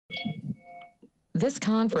This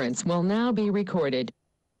conference will now be recorded.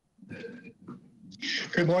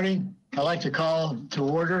 Good morning. I'd like to call to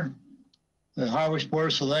order the Harwich Board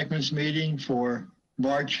of Selectmen's meeting for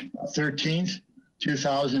March 13th,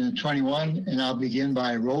 2021, and I'll begin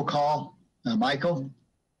by roll call. Michael?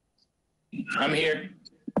 I'm here.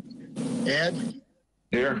 Ed?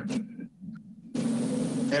 Here.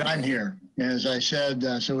 And I'm here. And as I said,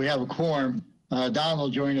 so we have a quorum. Don will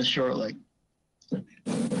join us shortly.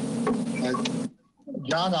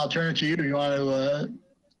 John, I'll turn it to you. You want to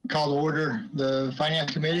call to order the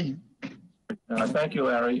Finance Committee? Thank you,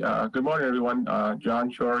 Larry. Good morning, everyone.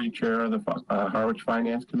 John Shorey, Chair of the Harwich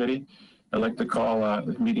Finance Committee. I'd like to call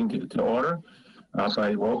this meeting to order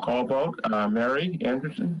by roll call vote. Mary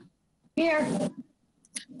Anderson? Here.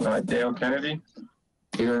 Dale Kennedy?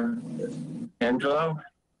 Here. Angelo?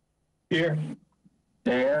 Here.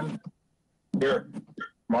 Dan? Here.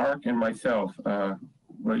 Mark and myself.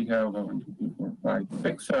 What do you have? 1, 2, 3, 4,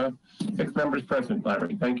 5, 6 members present,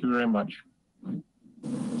 Larry. Thank you very much.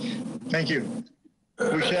 Thank you.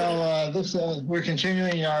 We shall, we're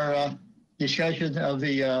continuing our discussion of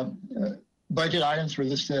the budget items for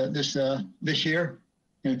this year.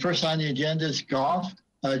 And first on the agenda is golf.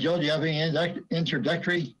 Joe, do you have any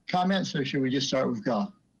introductory comments, or should we just start with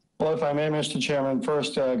golf? Well, if I may, Mr. Chairman,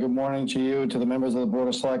 first, good morning to you, to the members of the Board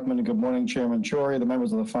of Selectmen, and good morning, Chairman Chori, the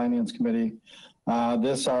members of the Finance Committee.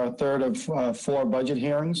 This is our third of 4 budget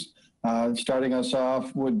hearings. Starting us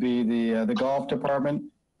off would be the golf department,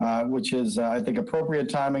 which is, I think, appropriate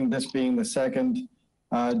timing, this being the second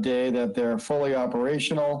day that they're fully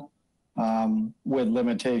operational, with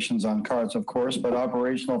limitations on carts, of course, but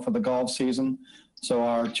operational for the golf season. So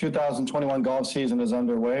our 2021 golf season is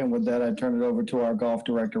underway, and with that, I turn it over to our golf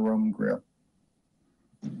director, Roman Greer.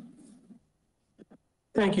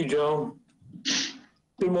 Thank you, Joe.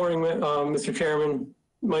 Good morning, Mr. Chairman.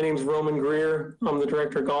 My name is Roman Greer. I'm the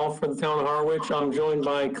director of golf for the town of Harwich. I'm joined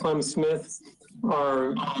by Clem Smith,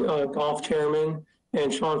 our golf chairman,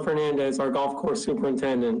 and Sean Fernandez, our golf course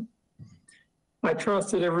superintendent. I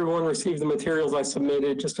trust that everyone received the materials I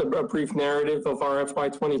submitted, just a brief narrative of our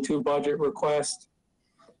FY22 budget request.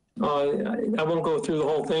 I won't go through the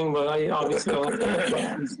whole thing, but I obviously don't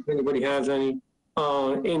if anybody has any.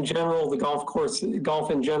 In general, the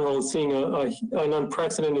golf in general is seeing an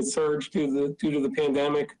unprecedented surge due to the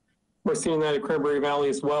pandemic. We're seeing that at Cranberry Valley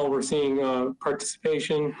as well. We're seeing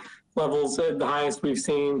participation levels at the highest we've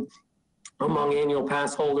seen among annual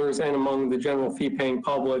pass holders and among the general fee-paying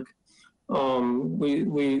public.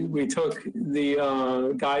 We took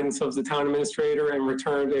the guidance of the town administrator and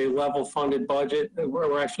returned a level funded budget.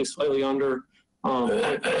 We're actually slightly under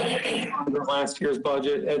last year's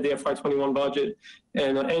budget, the FY21 budget.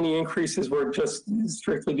 And any increases were just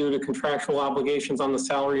strictly due to contractual obligations on the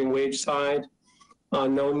salary and wage side.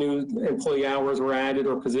 No new employee hours were added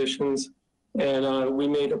or positions. And we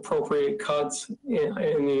made appropriate cuts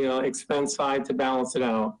in the expense side to balance it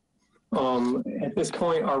out. At this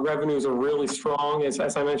point, our revenues are really strong. As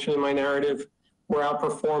I mentioned in my narrative, we're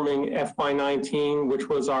outperforming FY19, which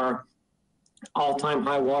was our all-time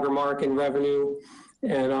high watermark in revenue,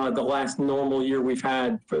 and the last normal year we've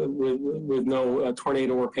had with no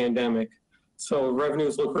tornado or pandemic. So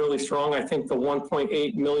revenues look really strong. I think the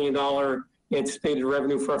 $1.8 million anticipated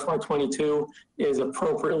revenue for FY22 is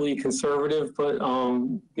appropriately conservative, but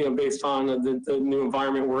based on the new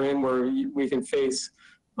environment we're in, where we can face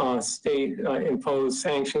state-imposed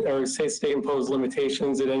sanctions or state-imposed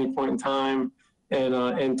limitations at any point in time,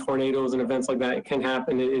 and tornadoes and events like that, it can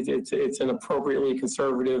happen. It's an appropriately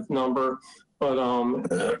conservative number, but on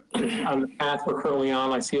the path we're currently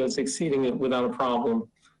on, I see us exceeding it without a problem.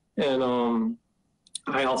 And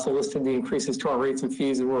I also listed the increases to our rates and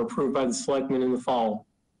fees that were approved by the selectmen in the fall.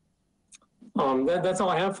 That's all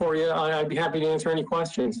I have for you. I'd be happy to answer any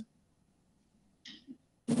questions.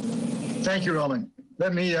 Thank you, Roman.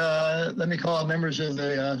 Let me call members of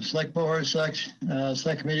the select board, select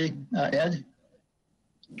committee. Ed?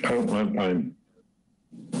 Oh, I'm fine.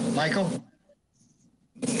 Michael?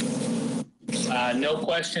 No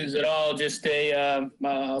questions at all. Just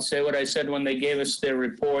I'll say what I said when they gave us their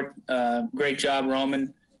report. Great job,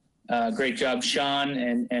 Roman. Great job, Sean,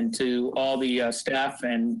 and to all the staff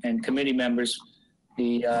and committee members.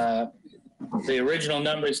 The original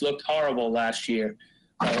numbers looked horrible last year,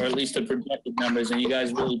 or at least the projected numbers, and you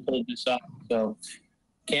guys really pulled this up. So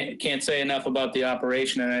can't say enough about the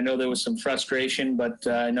operation. And I know there was some frustration, but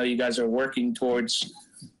I know you guys are working towards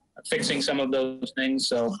fixing some of those things.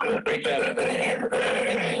 So great job.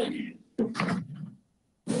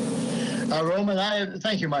 Roman,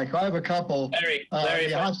 thank you, Michael. I have a couple. Larry,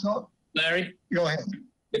 Larry, go ahead.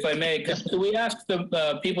 If I may, could we ask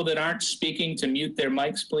the people that aren't speaking to mute their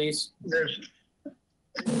mics, please?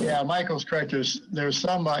 Yeah, Michael's correct. There's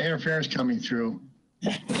some interference coming through.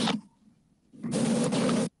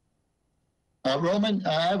 Roman,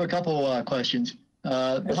 I have a couple questions.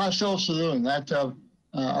 Hot Stove Saloon, that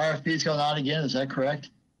RFP is going on again, is that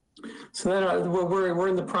correct? So that we're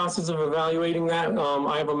in the process of evaluating that.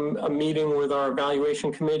 I have a meeting with our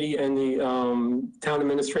evaluation committee and the town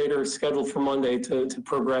administrator scheduled for Monday to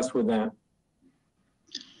progress with that.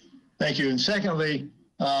 Thank you. And secondly,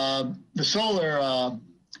 the solar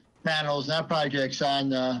panels, that project's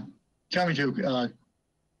on coming to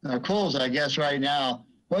close, I guess, right now.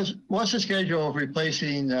 What's the schedule of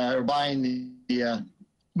replacing or buying the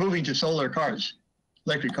moving to solar cars,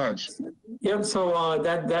 electric cars? Yep, so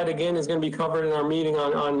that again is going to be covered in our meeting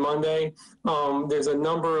on Monday. There's a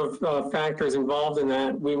number of factors involved in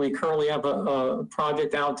that. We currently have a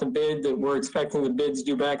project out to bid that we're expecting the bids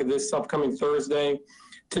due back at this upcoming Thursday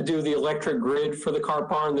to do the electric grid for the car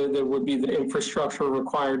barn. That would be the infrastructure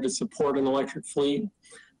required to support an electric fleet.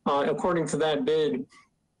 According to that bid,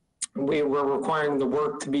 we were requiring the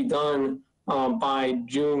work to be done by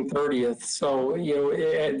June 30th. So,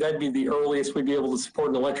 that'd be the earliest we'd be able to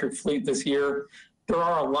support an electric fleet this year. There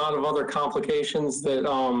are a lot of other complications that,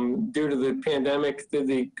 due to the pandemic,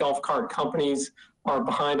 the golf cart companies are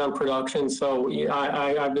behind on production. So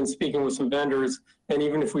I've been speaking with some vendors, and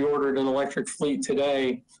even if we ordered an electric fleet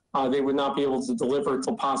today, they would not be able to deliver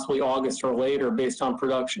until possibly August or later based on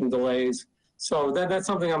production delays. So that's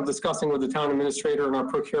something I'm discussing with the town administrator and our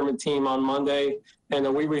procurement team on Monday. And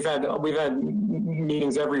we've had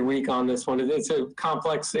meetings every week on this one. It's a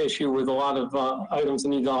complex issue with a lot of items that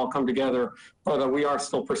need to all come together, but we are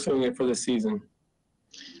still pursuing it for this season.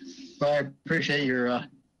 Well, I appreciate your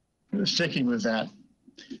sticking with that.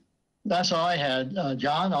 That's all I had.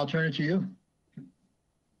 John, I'll turn it to you.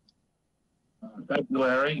 Thank you,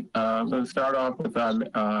 Larry. I'm going to start off with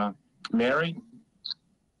Mary.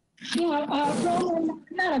 Yeah, Roland,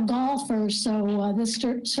 I'm not a golfer, so this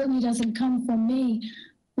certainly doesn't come from me,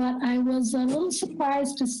 but I was a little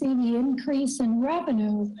surprised to see the increase in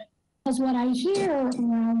revenue, because what I hear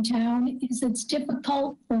around town is it's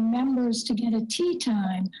difficult for members to get a tee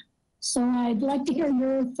time. So I'd like to hear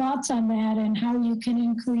your thoughts on that and how you can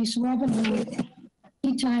increase revenue.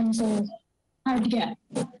 Tee times are hard to get.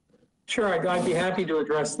 Sure, I'd be happy to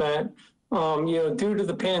address that. Due to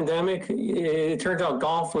the pandemic, it turns out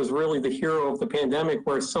golf was really the hero of the pandemic,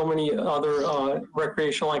 where so many other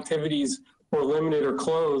recreational activities were limited or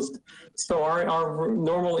closed. So our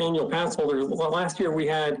normal annual pass holders, last year we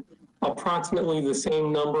had approximately the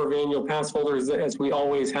same number of annual pass holders as we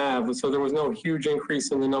always have. So there was no huge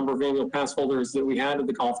increase in the number of annual pass holders that we had at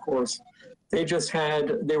the golf course. They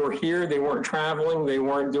were here, they weren't traveling, they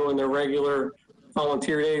weren't doing their regular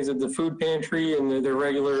volunteer days at the food pantry and their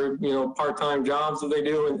regular, part-time jobs that they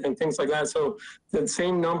do and things like that. So the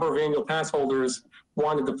same number of annual pass holders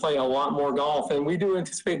wanted to play a lot more golf. And we do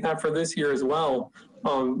anticipate that for this year as well.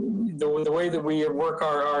 The way that we work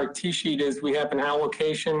our tee sheet is we have an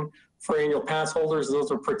allocation for annual pass holders.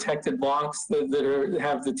 Those are protected blocks that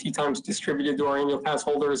have the tee times distributed to our annual pass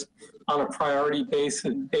holders on a priority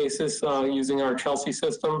basis using our Chelsea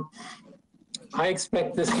system. I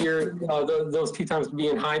expect this year those tee times to be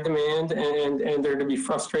in high demand and there to be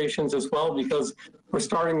frustrations as well, because we're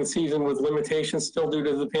starting the season with limitations still due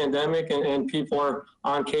to the pandemic and people are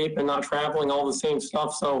on Cape and not traveling, all the same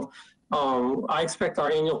stuff. So I expect our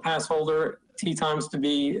annual pass holder tee times to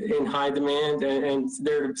be in high demand and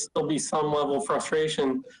there to still be some level of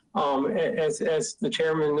frustration. As the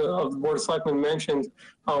chairman of the Board of Selectmen mentioned,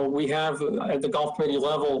 we have at the golf committee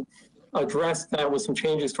level addressed that with some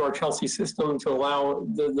changes to our Chelsea system to allow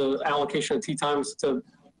the allocation of tee times to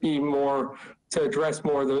be more, to address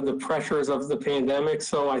more the pressures of the pandemic.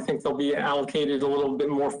 So I think they'll be allocated a little bit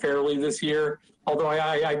more fairly this year. Although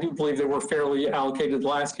I do believe they were fairly allocated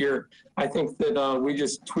last year. I think that we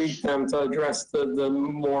just tweaked them to address the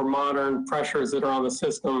more modern pressures that are on the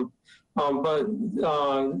system. But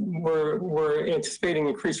we're anticipating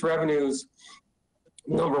increased revenues.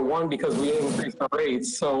 Number one, because we increased our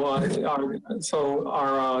rates, so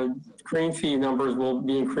our green fee numbers will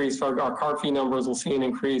be increased. Our cart fee numbers will see an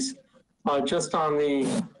increase. Just on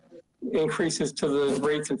the increases to the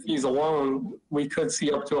rates and fees alone, we could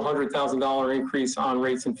see up to $100,000 increase on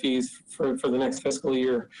rates and fees for the next fiscal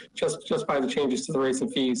year, just by the changes to the rates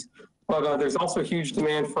and fees. But there's also huge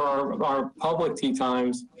demand for our public tee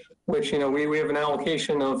times, which, we have an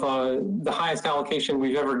allocation of the highest allocation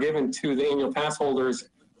we've ever given to the annual pass holders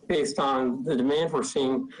based on the demand we're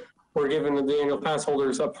seeing. We're giving the annual pass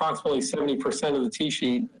holders approximately 70% of the tee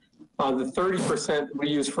sheet. The 30% we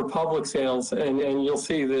use for public sales, and you'll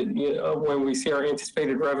see that when we see our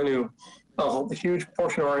anticipated revenue, a huge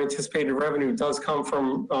portion of our anticipated revenue does come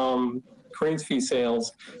from greens fee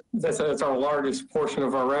sales. That's our largest portion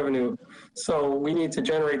of our revenue. So we need to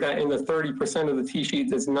generate that in the 30% of the T-sheet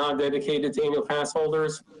that's not dedicated to annual pass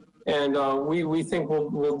holders. And we think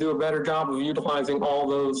we'll do a better job of utilizing all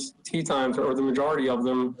those tee times, or the majority of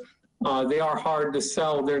them. They are hard to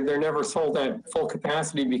sell. They're never sold at full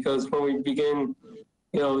capacity, because when we begin,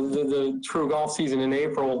 the true golf season in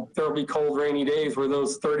April, there'll be cold, rainy days where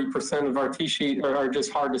those 30% of our tee sheet are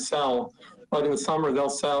just hard to sell. But in the summer, they'll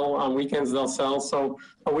sell. On weekends, they'll sell. So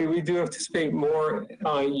we do anticipate more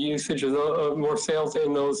usage of more sales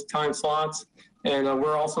in those time slots. And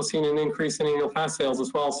we're also seeing an increase in annual pass sales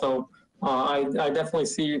as well. So I definitely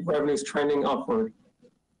see revenues trending upward.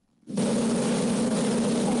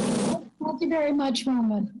 Thank you very much,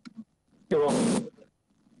 Roman. You're welcome.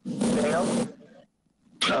 Dale?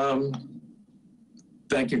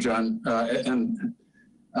 Thank you, John.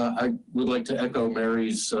 I would like to echo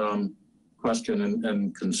Mary's question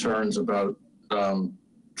and concerns about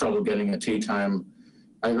trouble getting a tee time.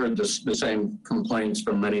 I heard the same complaints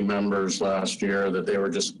from many members last year, that they were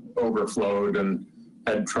just overflowed and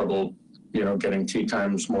had trouble, getting tee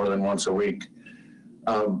times more than once a week.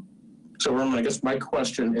 So Roman, I guess my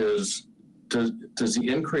question is, does the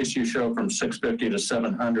increase you show from 650 to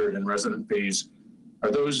 700 in resident fees,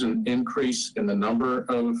 are those an increase in the number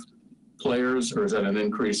of players, or is that an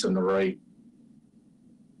increase in the rate?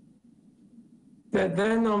 That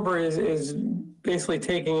number is basically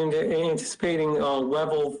taking into anticipating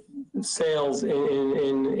level sales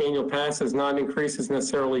in annual passes, not increases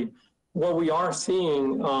necessarily. What we are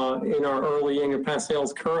seeing in our early annual pass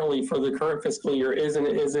sales currently for the current fiscal year is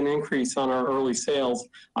an increase on our early sales.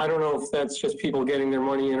 I don't know if that's just people getting their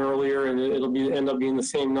money in earlier and it'll end up being the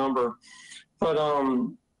same number. But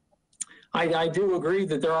I do agree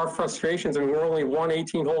that there are frustrations. I mean, we're only one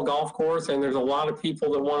 18-hole golf course, and there's a lot of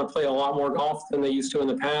people that want to play a lot more golf than they used to in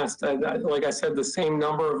the past. Like I said, the same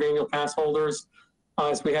number of annual pass holders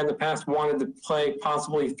as we had in the past wanted to play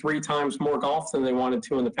possibly 3 times more golf than they wanted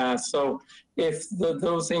to in the past. So if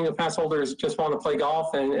those annual pass holders just want to play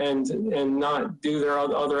golf and not do their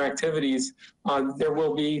other activities, there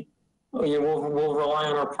will be, we'll rely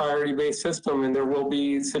on our priority-based system, and there will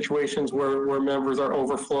be situations where members are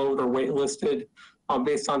overflowed or waitlisted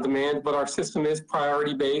based on demand. But our system is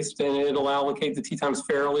priority-based, and it'll allocate the tee times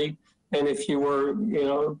fairly. And if you were,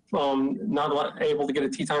 not able to get a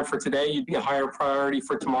tee time for today, you'd be a higher priority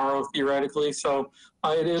for tomorrow, theoretically. So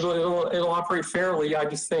it'll operate fairly. I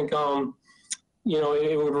just think,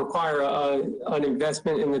 it would require an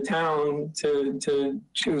investment in the town to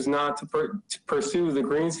choose not to pursue the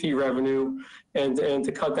greens fee revenue and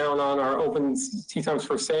to cut down on our open tee times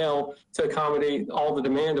for sale to accommodate all the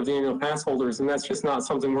demand of the annual pass holders. And that's just not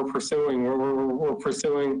something we're pursuing. We're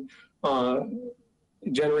pursuing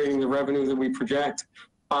generating the revenue that we project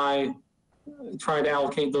by trying to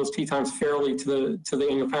allocate those tee times fairly to the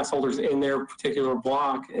annual pass holders in their particular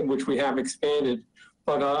block, in which we have expanded.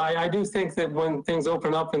 But I do think that when things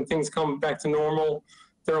open up and things come back to normal,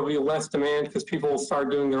 there will be less demand because people will start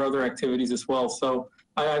doing their other activities as well. So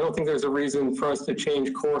I don't think there's a reason for us to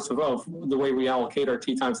change course of the way we allocate our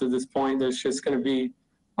tee times at this point. There's just going to be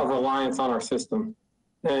a reliance on our system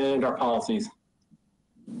and our policies.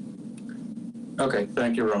 Okay,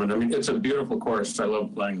 thank you, Roman. I mean, it's a beautiful course. I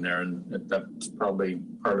love playing there, and that's probably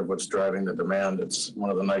part of what's driving the demand. It's one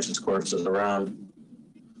of the nicest courses around.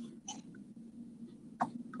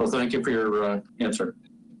 Well, thank you for your answer.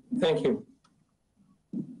 Thank you.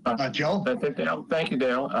 Joe? Dale. Thank you,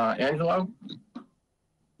 Dale. Angelo?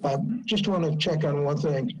 Just want to check on one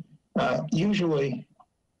thing. Usually,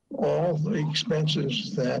 all the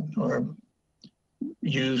expenses that are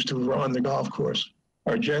used to run the golf course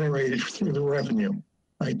are generated through the revenue.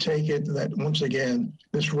 I take it that, once again,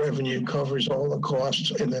 this revenue covers all the costs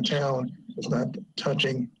in the town. It's not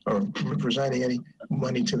touching or presenting any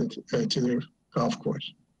money to the golf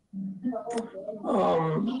course.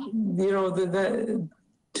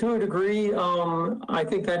 To a degree, I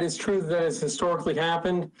think that is true. That has historically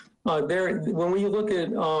happened. When we look at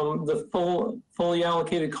the fully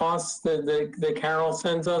allocated costs that Carol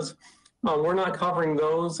sends us, we're not covering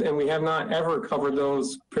those, and we have not ever covered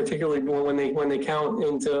those, particularly when they count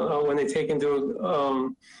into when they take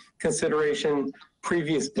into consideration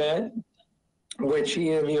previous debt, which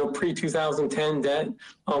pre-2010 debt,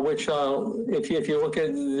 which if you look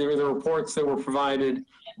at the reports that were provided,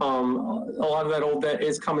 a lot of that old debt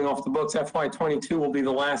is coming off the books. FY22 will be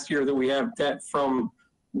the last year that we have debt from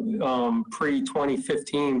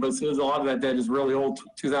pre-2015, but there's a lot of that debt is really old,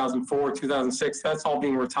 2004, 2006. That's all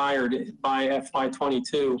being retired by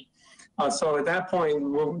FY22. So at that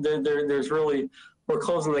point, there's really, we're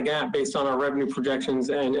closing the gap based on our revenue projections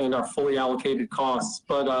and our fully allocated costs.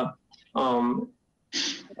 But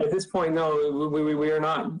at this point, no, we are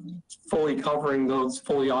not fully covering those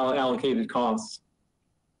fully allocated costs.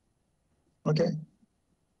 Okay.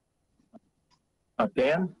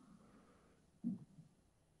 Dan?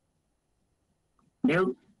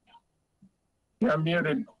 Mute? You're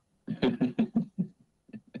muted.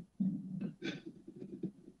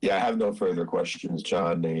 Yeah, I have no further questions,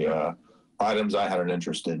 John. The items I had an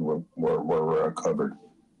interest in were covered.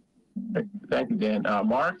 Thank you, Dan.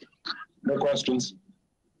 Mark? No questions.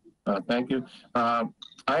 Thank you. I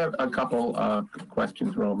have a couple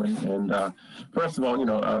questions, Roman. And first of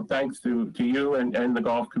all, thanks to you and the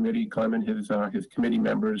golf committee, Clement, his committee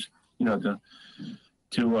members,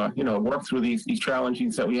 to work through these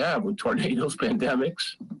challenges that we have with tornadoes,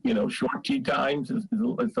 pandemics, short tee times.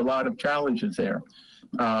 It's a lot of challenges there.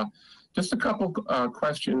 Just a couple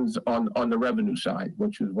questions on the revenue side,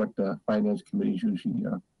 which is what the finance committees usually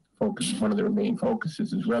focus. One of their main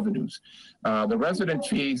focuses is revenues. The resident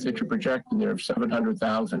fees that you're projecting there of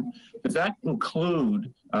 700,000. Does that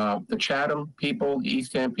include the Chatham people, the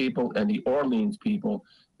East End people, and the Orleans people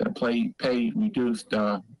that pay reduced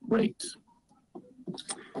rates?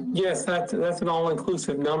 Yes, that's an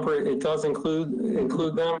all-inclusive number. It does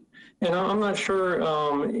include them, and I'm not sure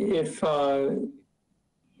if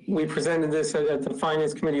we presented this at the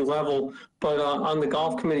finance committee level, but on the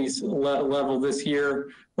golf committee's level this year,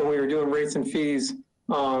 when we were doing rates and fees,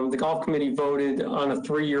 the golf committee voted on a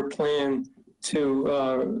 3-year plan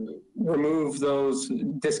to remove those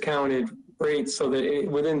discounted rates so that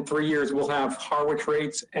within 3 years we'll have Harwich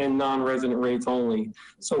rates and non-resident rates only.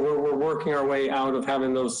 So we're working our way out of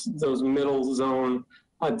having those middle zone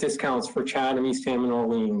discounts for Chatham, East Ham, and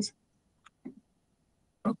Orleans.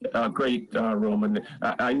 Great, Roman.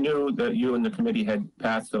 I knew that you and the committee had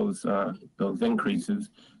passed those increases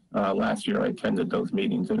last year. I attended those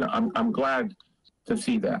meetings, and I'm glad to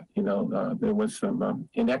see that. There was some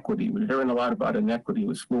inequity. We're hearing a lot about inequity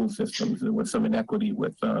with school systems. There was some inequity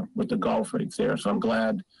with the golf rates there. So I'm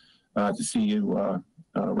glad to see you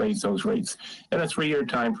raise those rates. And a 3-year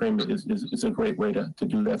time frame is a great way to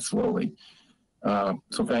do that slowly.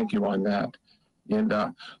 So thank you on that. And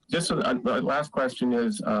just the last question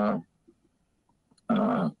is,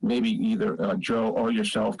 maybe either Joe or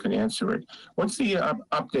yourself can answer it. What's the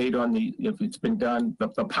update on if it's been done,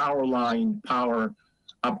 the power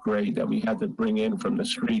upgrade that we had to bring in from the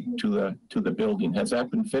street to the building? Has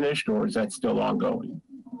that been finished, or is that still ongoing?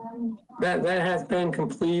 That has been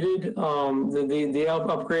completed. The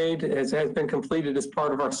upgrade has been completed as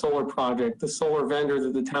part of our solar project. The solar vendor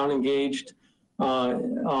that the town engaged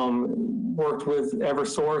worked with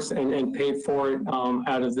Eversource and paid for it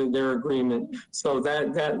out of their agreement. So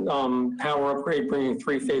that power upgrade, bringing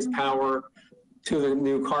 3-phase power to the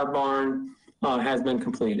new car barn, has been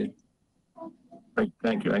completed. Great,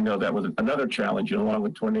 thank you. I know that was another challenge along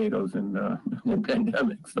with tornadoes and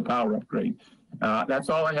pandemics, the power upgrade. That's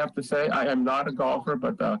all I have to say. I am not a golfer,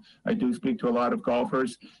 but I do speak to a lot of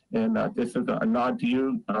golfers, and this is a nod to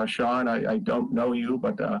you, Sean. I don't know you,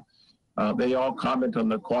 but they all comment on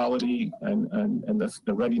the quality and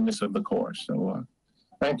the readiness of the course. So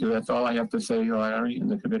thank you. That's all I have to say, Larry, in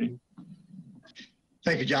the committee.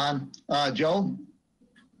 Thank you, John. Joe?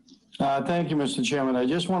 Thank you, Mr. Chairman. I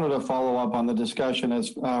just wanted to follow up on the discussion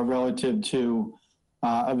as relative to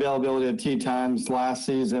availability of tee times last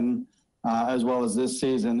season as well as this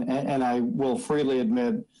season. And I will freely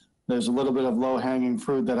admit there's a little bit of low-hanging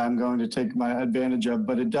fruit that I'm going to take my advantage of,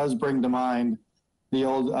 but it does bring to mind the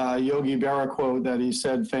old Yogi Berra quote that he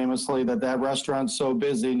said famously, that restaurant's so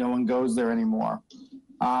busy, no one goes there anymore.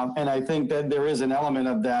 And I think that there is an element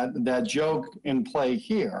of that joke in play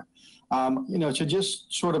here. To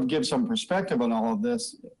just sort of give some perspective on all of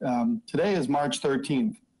this, today is March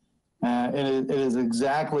 13th. And it is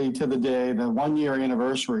exactly to the day, the 1-year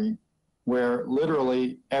anniversary, where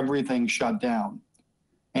literally everything shut down.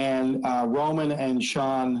 And Roman and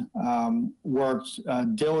Sean worked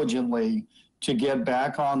diligently to get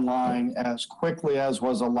back online as quickly as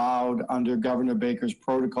was allowed under Governor Baker's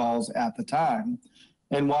protocols at the time.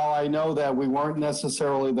 And while I know that we weren't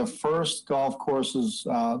necessarily the first golf courses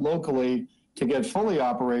locally to get fully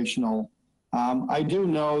operational, I do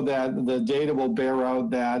know that the data will bear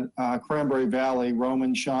out that Cranberry Valley,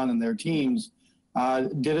 Roman, Sean, and their teams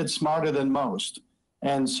did it smarter than most.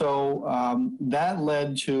 And so that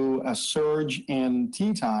led to a surge in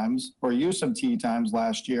tee times or use of tee times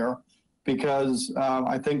last year because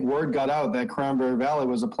I think word got out that Cranberry Valley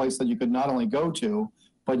was a place that you could not only go to,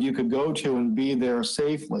 but you could go to and be there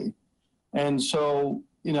safely. And so,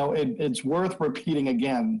 you know, it's worth repeating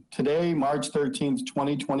again. Today, March 13th,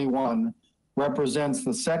 2021, represents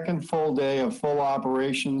the second full day of full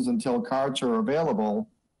operations until carts are available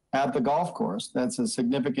at the golf course. That's a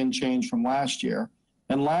significant change from last year.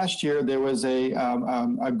 And last year, there was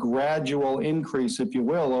a gradual increase, if you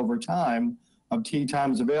will, over time of tee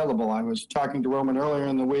times available. I was talking to Roman earlier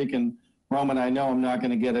in the week, and Roman, I know I'm not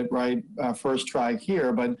going to get it right first try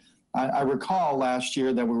here, but I recall last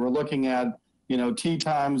year that we were looking at, you know, tee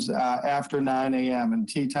times after 9 a.m. and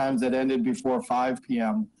tee times that ended before 5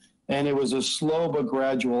 p.m. And it was a slow but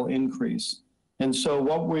gradual increase. And so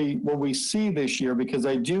what we see this year, because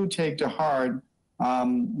I do take to heart,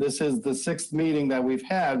 this is the 6th meeting that we've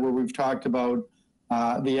had where we've talked about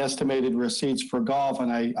the estimated receipts for golf,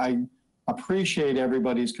 and I appreciate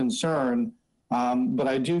everybody's concern, but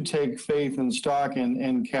I do take faith and stock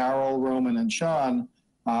in Carol, Roman, and Sean,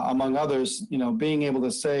 among others, you know, being able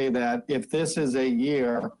to say that if this is a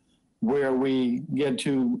year where we get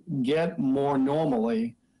to get more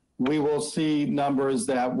normally, we will see numbers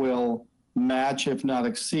that will match, if not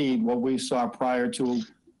exceed, what we saw prior to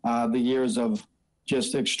the years of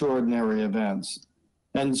just extraordinary events.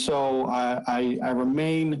 And so I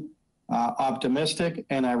remain optimistic,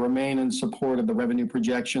 and I remain in support of the revenue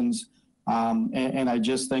projections. And I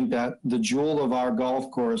just think that the jewel of our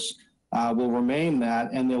golf course will remain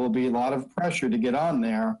that, and there will be a lot of pressure to get on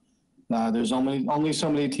there. There's only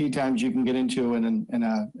so many tee times you can get into in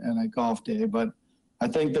a golf day, but I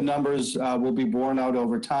think the numbers will be borne out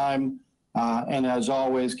over time. And as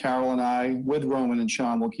always, Carol and I, with Roman and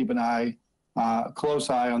Sean, will keep an close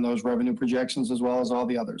eye on those revenue projections as well as all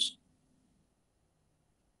the others.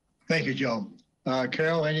 Thank you, Joe.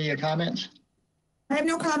 Carol, any comments? I have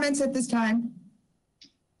no comments at this time.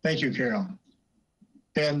 Thank you, Carol.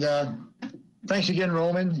 And thanks again,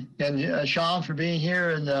 Roman and Sean, for being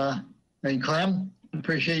here, and Clem.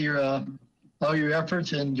 Appreciate your all your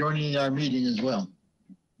efforts and joining our meeting as well.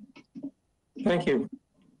 Thank you.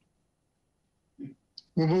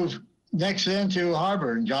 We'll move next into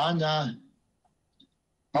Harbor. John,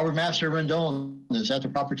 Harbor Master Rendon, is that the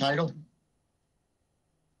proper title?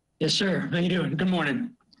 Yes, sir. How you doing? Good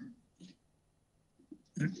morning.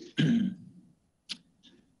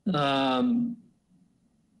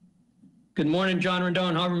 Good morning, John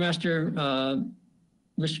Rendon, Harbor Master,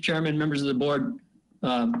 Mr. Chairman, members of the board.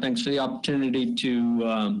 Thanks for the opportunity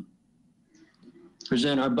to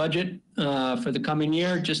present our budget for the coming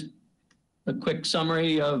year. Just a quick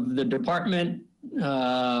summary of the department.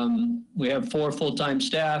 We have 4 full-time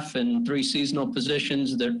staff and 3 seasonal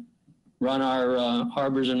positions that run our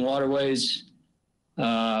harbors and waterways.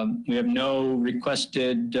 We have no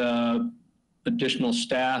requested additional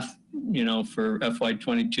staff, you know, for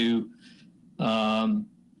FY22.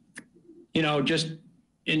 You know, just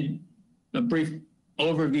in a brief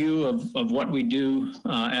overview of what we do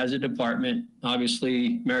as a department.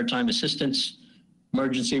 Obviously, maritime assistance,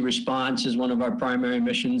 emergency response is one of our primary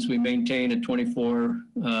missions. We maintain a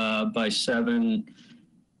 24/7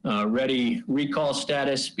 ready recall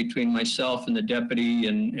status between myself and the deputy,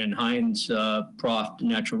 and Heinz Proft, the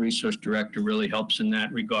natural resource director, really helps in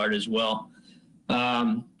that regard as well.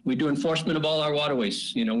 We do enforcement of all our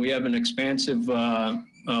waterways. You know, we have an expansive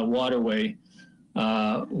waterway.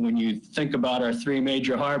 When you think about our 3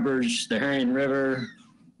 major harbors, the Herion River,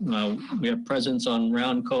 we have presence on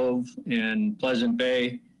Round Cove and Pleasant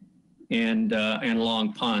Bay and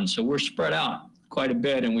Long Pond. So we're spread out quite a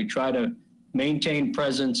bit, and we try to maintain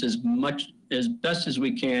presence as best as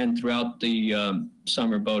we can throughout the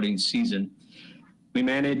summer boating season. We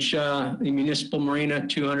manage the municipal marina,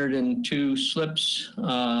 202 slips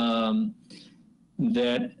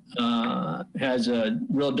that has a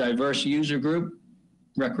real diverse user group,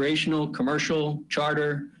 recreational, commercial,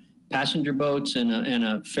 charter, passenger boats, and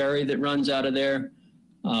a ferry that runs out of there.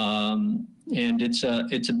 And it's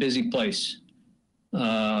a busy place.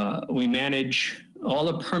 We manage all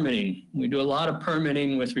the permitting. We do a lot of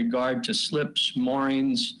permitting with regard to slips,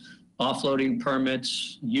 moorings, offloading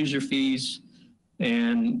permits, user fees,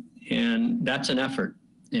 and that's an effort.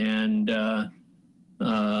 And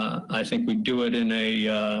I think we do it in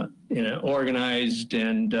an organized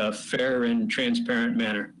and fair and transparent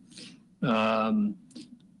manner.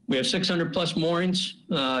 We have 600 plus moorings,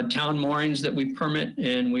 town moorings that we permit,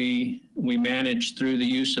 and we manage through the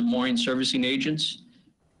use of mooring servicing agents.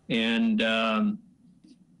 And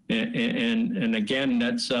again,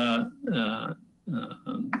 that's a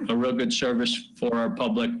real good service for our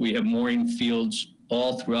public. We have mooring fields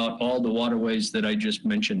all throughout all the waterways that I just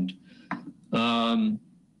mentioned. And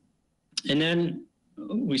then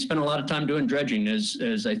we spent a lot of time doing dredging,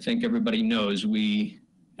 as I think everybody knows. We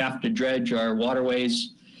have to dredge our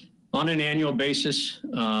waterways on an annual basis,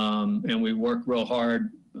 and we work real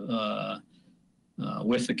hard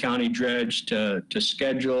with the county dredge to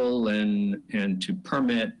schedule and to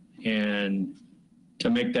permit and to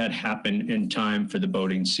make that happen in time for the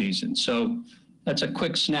boating season. So that's a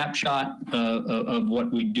quick snapshot of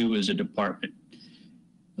what we do as a department.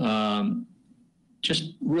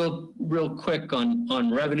 Just real quick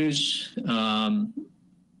on revenues.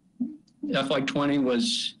 FY20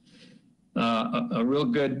 was a real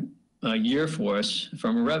good year for us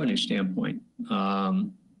from a revenue standpoint.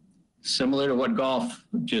 Similar to what Golf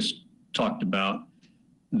just talked about,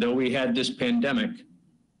 though we had this pandemic,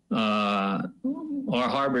 our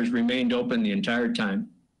harbors remained open the entire time,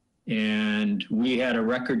 and we had a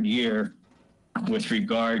record year with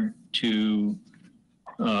regard to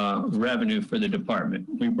revenue for the department.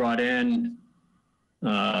 We brought in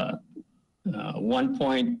almost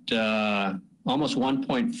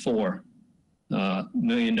 $1.4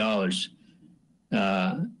 million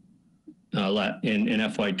in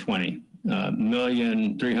FY20,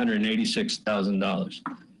 $1,386,000.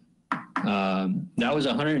 That was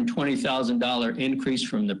a $120,000 increase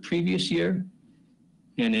from the previous year,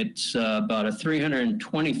 and it's about a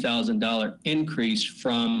 $320,000 increase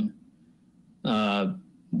from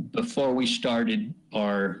before we started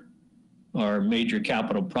our major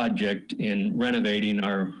capital project in renovating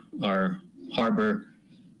our harbor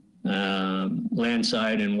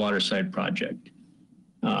landside and waterside project.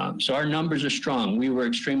 So our numbers are strong. We were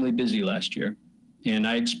extremely busy last year, and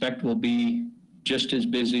I expect we'll be just as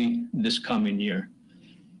busy this coming year.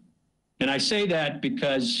 And I say that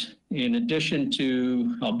because in addition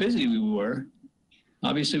to how busy we were,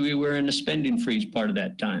 obviously we were in a spending freeze part of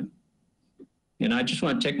that time. And I just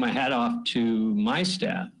want to take my hat off to my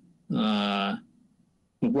staff,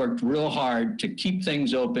 who worked real hard to keep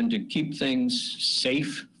things open, to keep things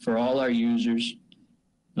safe for all our users,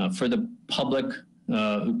 for the public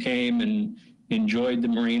who came and enjoyed the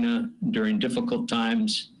marina during difficult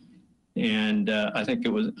times. And I think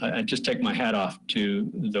I just take my hat off to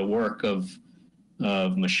the work of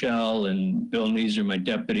Michelle and Bill Neeser, my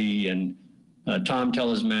deputy, and Tom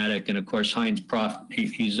Telesmatic, and of course Heinz Prof.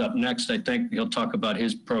 He's up next. I think he'll talk about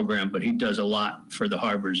his program, but he does a lot for the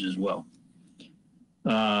harbors as well.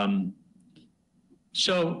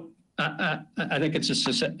 So I think it's a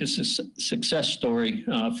success story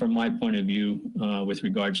from my point of view with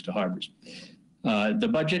regards to harbors. The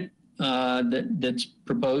budget that's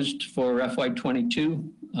proposed for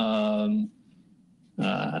FY22.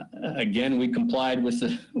 Again, we complied with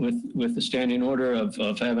the standing order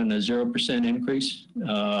of having a 0% increase.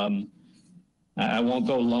 I won't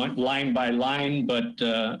go line by line, but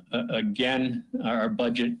again, our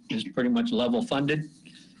budget is pretty much level funded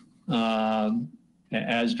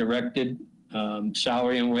as directed.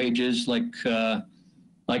 Salary and wages, like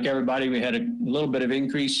everybody, we had a little bit of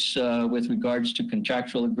increase with regards to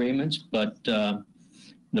contractual agreements, but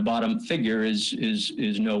the bottom figure is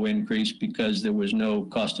no increase because there was no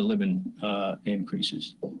cost of living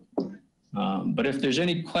increases. But if there's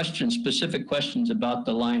any questions, specific questions about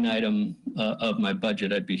the line item of my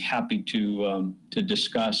budget, I'd be happy to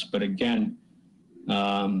discuss. But again,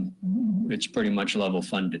 it's pretty much level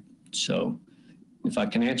funded. So if I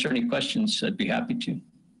can answer any questions, I'd be happy to.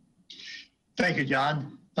 Thank you,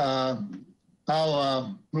 John.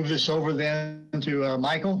 I'll move this over then to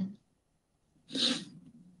Michael.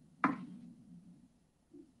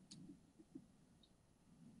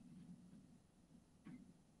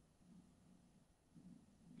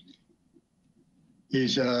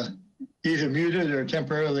 He's either muted or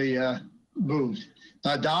temporarily moved.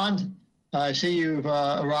 Don, I see you've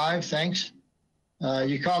arrived. Thanks.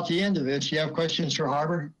 You caught the end of this. You have questions for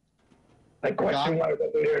Harbor? My question was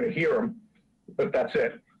that we're here to hear them, but that's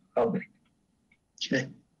it. Okay.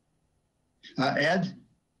 Ed?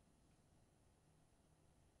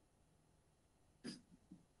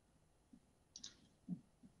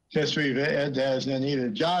 Guess Ed has none either.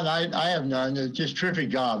 John, I have none. It's just terrific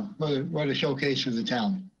job. What a showcase for the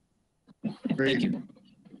town. Thank you.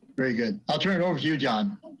 Very good. I'll turn it over to you,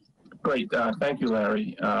 John. Great. Thank you,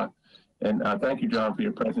 Larry. And thank you, John, for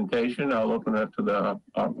your presentation. I'll open it up to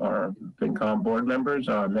our FinCom board members.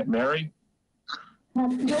 Mary? No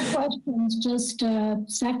questions, just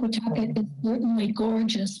Saquatucket is certainly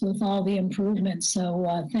gorgeous with all the improvements.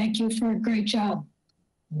 So thank you for a great job.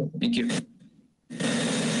 Thank you.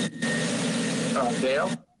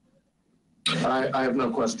 Dale? I have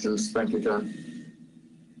no questions. Thank you, John.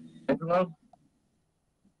 Angelo?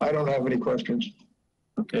 I don't have any questions.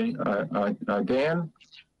 Okay, Dan?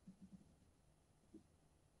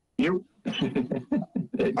 You?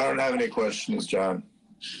 I don't have any questions, John.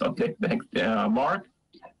 Okay, thanks. Mark?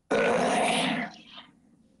 I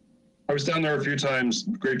was down there a few times.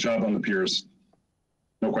 Great job on the piers.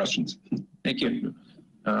 No questions. Thank you.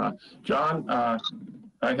 John,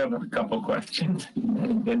 I have a couple questions.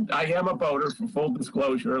 And I am a boater, for full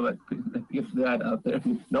disclosure. Let's get that out there.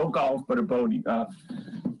 No golf, but a boating.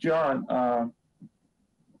 John,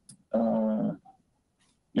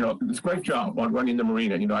 you know, it's a great job on running the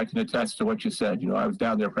marina. You know, I can attest to what you said. You know, I was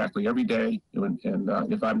down there practically every day. And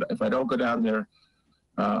if I don't go down there,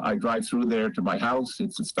 I drive through there to my house.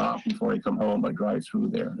 It's a stop before I come home. I drive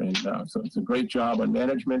through there. And so it's a great job on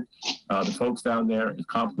management. The folks down there, a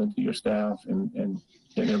compliment to your staff and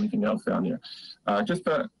everything else down there. And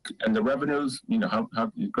the revenues, you know, how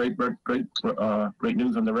great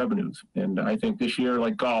news on the revenues. And I think this year,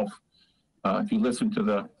 like golf, if you listen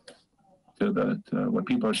to what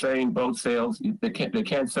people are saying, boat sales, they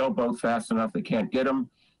can't sell boats fast enough. They can't get them.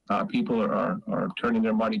 People are turning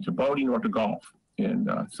their money to boating or to golf. And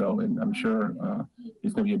I'm sure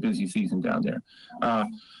it's going to be a busy season down there.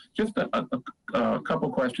 Just a couple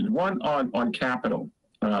questions. One on capital.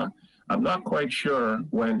 I'm not quite sure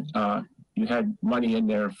when you had money in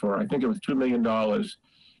there for, I think it was $2 million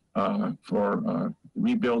for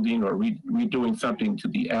rebuilding or redoing something to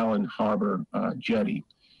the Allen Harbor jetty.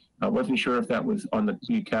 I wasn't sure if that was on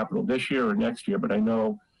the capital this year or next year, but I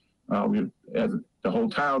know as the whole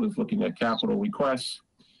town is looking at capital requests.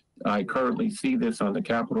 I currently see this on the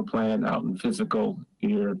capital plan out in fiscal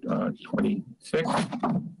year 26.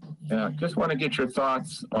 Just want to get your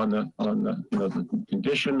thoughts on the the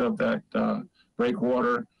condition of that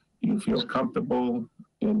breakwater. Do you feel comfortable?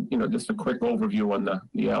 And just a quick overview on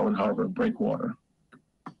the Allen Harbor breakwater.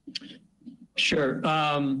 Sure.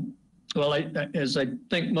 Well, as I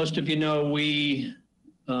think most of you know, we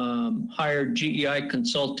hired GEI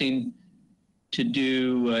Consulting to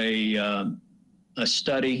do a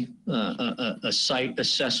study, a site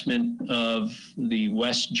assessment of the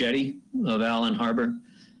West Jetty of Allen Harbor.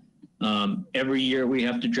 Every year we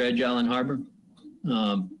have to dredge Allen Harbor.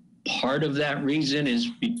 Part of that reason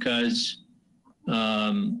is because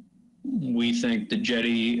we think the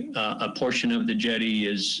jetty, a portion of the jetty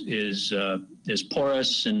is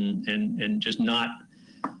porous and just not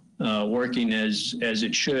working as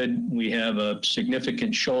it should. We have a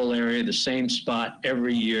significant shoal area, the same spot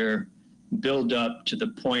every year, build up to the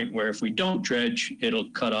point where if we don't dredge, it'll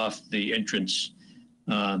cut off the entrance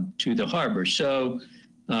to the harbor. So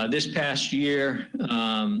this past year,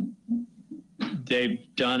 they've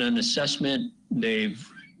done an assessment. They've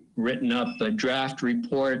written up a draft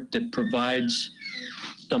report that provides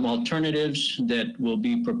some alternatives that will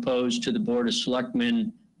be proposed to the Board of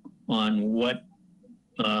Selectmen on what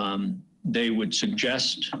they would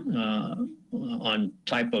suggest on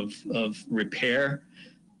type of repair.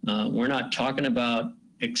 We're not talking about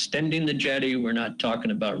extending the jetty. We're not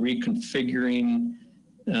talking about reconfiguring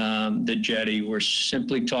the jetty. We're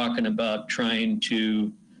simply talking about trying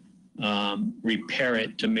to repair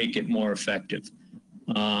it to make it more effective.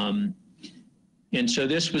 And so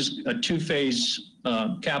this was a two-phase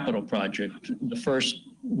capital project. The first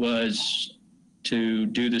was to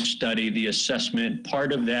do the study, the assessment.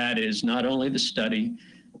 Part of that is not only the study,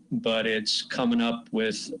 but it's coming up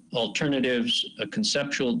with alternatives, a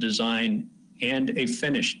conceptual design, and a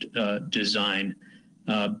finished design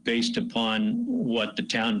based upon what the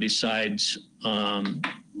town decides,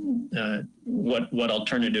 what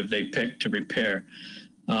alternative they pick to repair.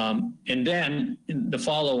 And then the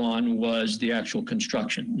follow-on was the actual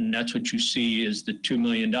construction. And that's what you see is the $2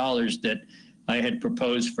 million that I had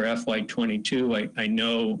proposed for FY22. I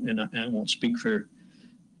know, and I won't speak for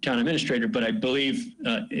town administrator, but I believe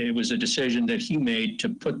it was a decision that he made to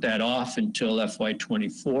put that off until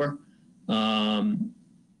FY24.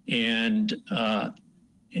 And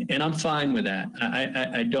I'm fine with that.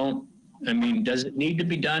 I mean, does it need to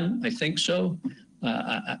be done? I think so.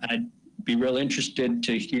 I'd be real interested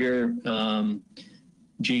to hear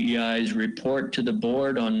GEI's report to the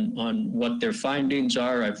board on what their findings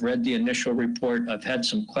are. I've read the initial report. I've had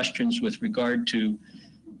some questions with regard to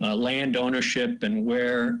land ownership and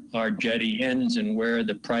where our jetty ends and where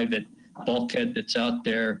the private bulkhead that's out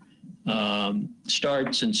there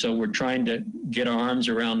starts. And so we're trying to get our arms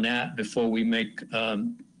around that before we make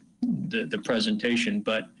the presentation.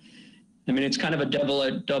 But I mean, it's kind of a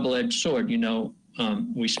double-edged sword.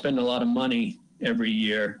 We spend a lot of money every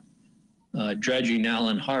year dredging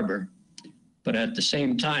Allen Harbor, but at the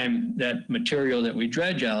same time, that material that we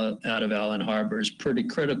dredge out of Allen Harbor is pretty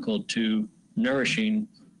critical to nourishing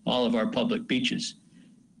all of our public beaches.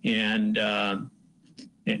 and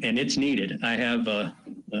it's needed. I have a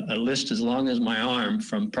list as long as my arm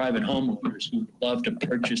from private homeowners who love to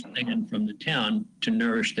purchase land from the town to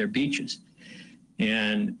nourish their beaches.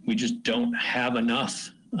 And we just don't have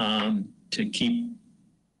enough to keep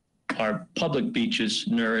our public beaches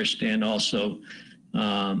nourished and also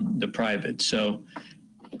the private. So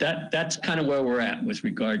that's kind of where we're at with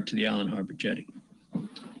regard to the Allen Harbor Jetty.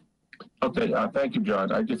 Okay, thank you,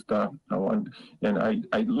 John. I just I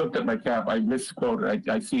looked at my cap. I misquoted.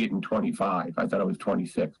 I see it in 25. I thought it was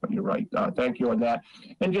 26, but you're right. Thank you on that.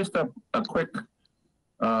 And just a quick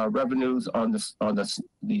revenues on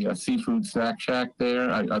the seafood snack shack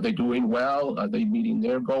there. Are they doing well? Are they meeting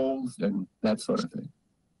their goals and that sort of thing?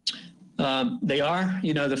 They are.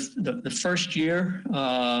 You know, the first year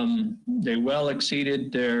they well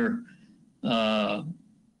exceeded their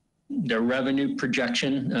revenue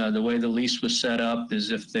projection. The way the lease was set up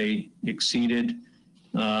is if they exceeded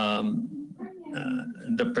the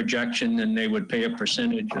projection, then they would pay a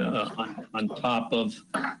percentage on top of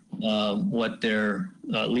what their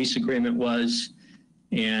lease agreement was.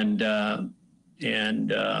 And I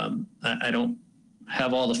don't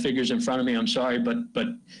have all the figures in front of me. I'm sorry, but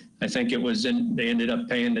I think it was they ended up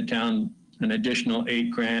paying the town an additional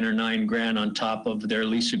 $8,000 or $9,000 on top of their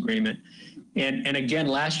lease agreement. And again,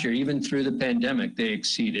 last year, even through the pandemic, they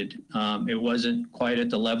exceeded. It wasn't quite at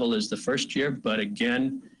the level as the first year, but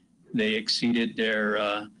again, they exceeded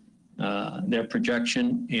their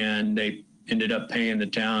projection, and they ended up paying the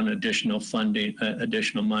town additional funding,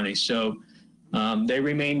 additional money. So they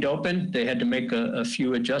remained open. They had to make a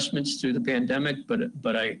few adjustments through the pandemic,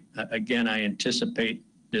 but I anticipate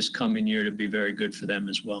this coming year to be very good for them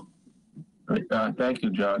as well. Great. Thank you,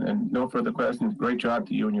 John. And no further questions. Great job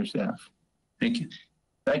to you and your staff. Thank you.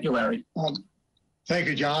 Thank you, Larry. Thank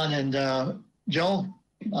you, John. And Joe,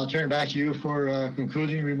 I'll turn it back to you for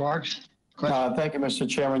concluding remarks. Thank you, Mr.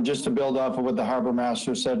 Chairman. Just to build off of what the Harbor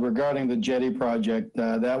Master said regarding the jetty project,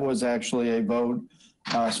 that was actually a vote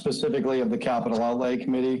specifically of the Capital Outlay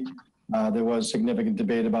Committee. There was significant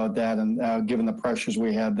debate about that, and given the pressures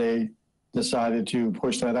we had, they decided to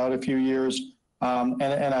push that out a few years. And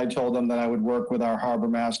I told them that I would work with our Harbor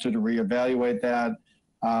Master to reevaluate that,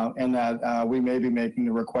 and that we may be making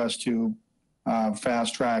the request to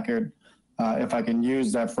fast track it, if I can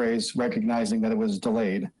use that phrase, recognizing that it was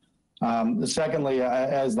delayed. Secondly,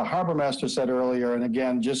 as the Harbor Master said earlier, and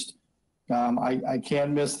again, just I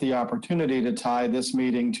can't miss the opportunity to tie this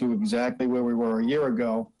meeting to exactly where we were a year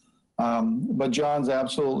ago. But John's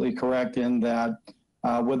absolutely correct in that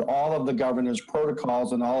with all of the governor's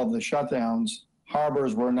protocols and all of the shutdowns,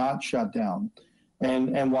 harbors were not shut down.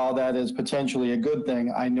 And while that is potentially a good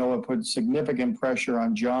thing, I know it put significant pressure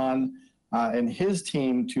on John and his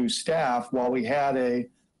team to staff while we had a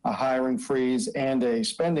hiring freeze and a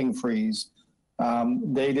spending freeze.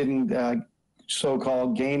 They didn't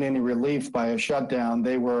so-called gain any relief by a shutdown.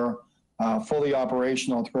 They were fully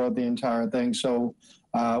operational throughout the entire thing. So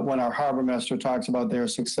when our Harbor Master talks about their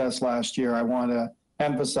success last year, I want to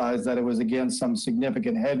emphasize that it was against some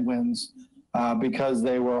significant headwinds because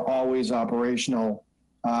they were always operational,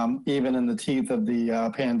 even in the teeth of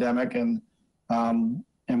the pandemic. And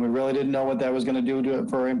we really didn't know what that was going to do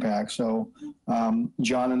for impact. So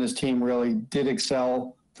John and his team really did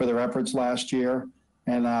excel for their efforts last year.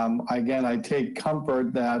 And again, I take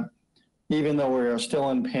comfort that even though we are still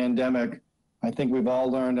in pandemic, I think we've all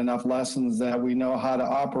learned enough lessons that we know how to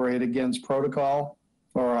operate against protocol,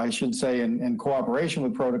 or I should say in cooperation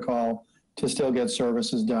with protocol, to still get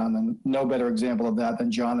services done. And no better example of that than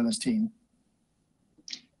John and his team.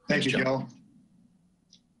 Thank you, Joe.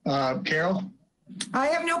 Carol? I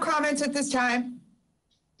have no comments at this time.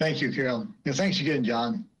 Thank you, Carol. Yeah, thanks again,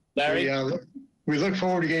 John. Larry? We look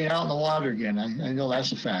forward to getting out in the water again. I know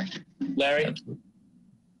that's a fact. Larry?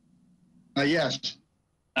 Yes.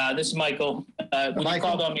 This is Michael. When you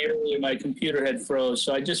called on me earlier, my computer had froze.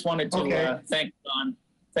 So I just wanted to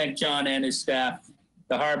thank John and his staff.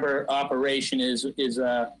 The harbor operation is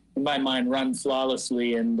in my mind, run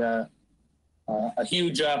flawlessly, and a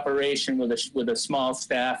huge operation with a small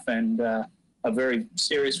staff and a very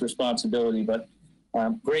serious responsibility. But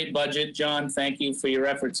great budget, John. Thank you for your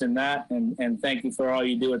efforts in that, and thank you for all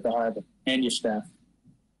you do at the harbor and your staff.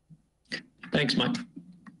 Thanks, Mike.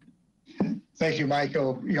 Thank you,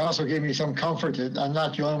 Michael. You also gave me some comfort that I'm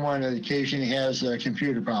not the only one that occasionally has a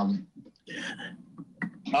computer problem.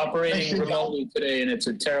 Operating remotely today, and it's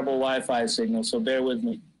a terrible Wi-Fi signal, so bear with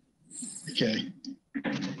me. Okay.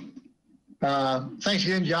 Thanks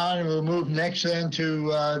again, John. And we'll move next then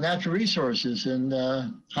to natural resources and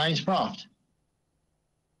Heinz Proft.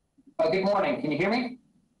 Good morning. Can you hear me?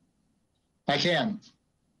 I can.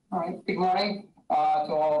 All right, good morning to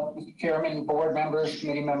all Mr. Chairman, board members,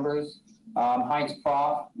 committee members. Heinz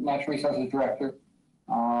Prof, Natural Resources Director.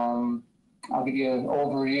 I'll give you an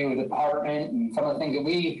overview of the department and some of the things that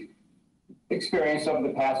we experienced over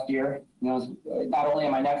the past year. You know, not only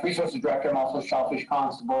am I Natural Resources Director, I'm also Shellfish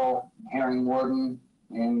Constable, Herring Warden,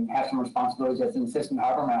 and have some responsibilities as an Assistant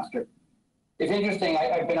Harbor Master. It's interesting,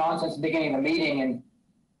 I've been on since the beginning of the meeting, and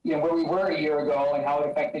you know, where we were a year ago and how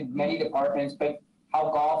it affected many departments, but how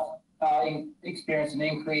golf experienced an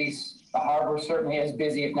increase. The harbor certainly is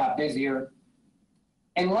busy, if not busier.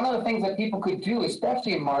 And one of the things that people could do,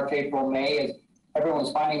 especially in March, April, May, as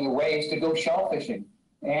everyone's finding their way, is to go shellfishing.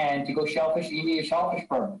 And to go shellfishing, you need a shellfish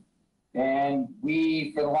permit. And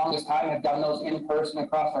we, for the longest time, have done those in person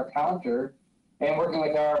across our counter. And working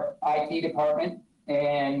with our IT department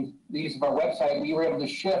and the use of our website, we were able to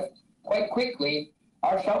shift quite quickly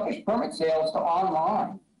our shellfish permit sales to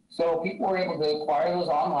online. So people were able to acquire those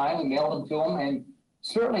online. We mailed them to them. And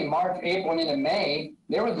certainly March, April, and into May,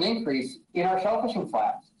 there was an increase in our shellfishing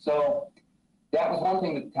flats. So that was one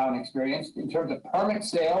thing that the town experienced. In terms of permit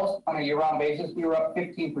sales on a year-round basis, we were up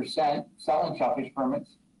 15% selling shellfish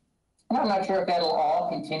permits. And I'm not sure if that'll all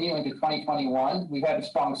continue into 2021. We've had a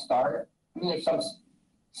strong start. I mean, there's some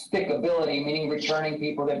stickability, meaning returning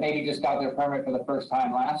people that maybe just got their permit for the first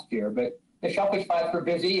time last year. But the shellfish flats were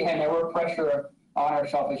busy, and there were pressure on our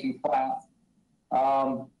shellfishing flats.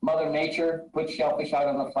 Mother Nature puts shellfish out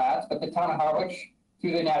on the flats, but the town of Harwich,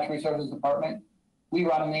 through the Natural Resources Department, we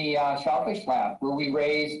run the shellfish lab, where we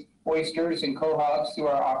raise oysters and quahogs through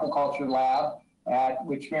our aquaculture lab at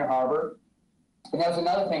Witchmere Harbor. And that was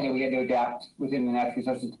another thing that we had to adapt within the Natural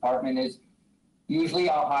Resources Department is usually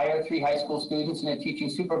I'll hire 3 high school students and a teaching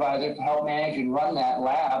supervisor to help manage and run that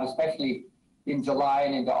lab, especially in July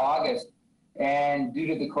and into August. And due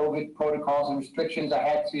to the COVID protocols and restrictions, I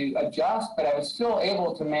had to adjust, but I was still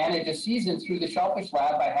able to manage a season through the shellfish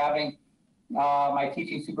lab by having my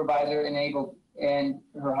teaching supervisor and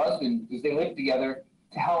her husband, because they lived together,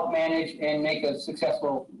 to help manage and make a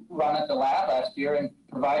successful run at the lab last year and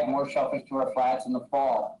provide more shellfish to our flats in the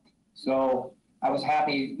fall. So I was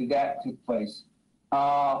happy that took place.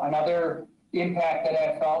 Another impact that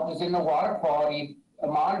I felt was in the water quality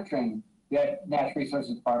monitoring that Natural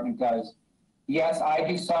Resources Department does. Yes, I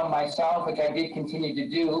do some myself, which I did continue to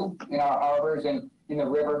do in our harbors and in the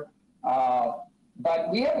river. But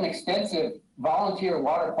we have an extensive volunteer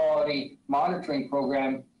water quality monitoring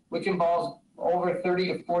program, which involves over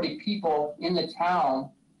 30 to 40 people in the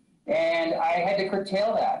town. And I had to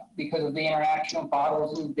curtail that because of the interaction of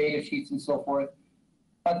bottles and data sheets and so forth.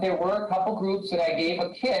 But there were a couple groups that I gave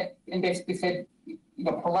a kit and basically said, you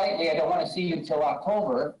know, politely, I don't want to see you until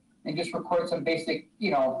October, and just record some basic,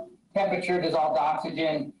 you know, temperature, dissolved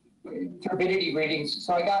oxygen, turbidity readings.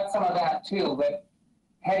 So I got some of that too. But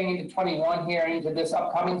heading into 21 here, into this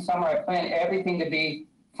upcoming summer, I plan everything to be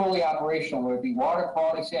fully operational. Where it'd be water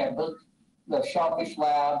quality. Say I built the shellfish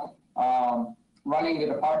lab, running the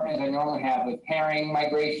department I normally have with herring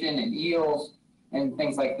migration and eels and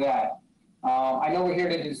things like that. I know we're here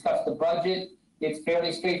to discuss the budget. It's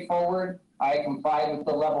fairly straightforward. I complied with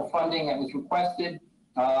the level funding that was requested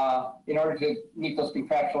in order to meet those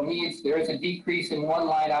contractual needs. There is a decrease in one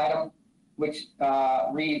line item, which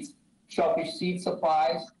reads shellfish seed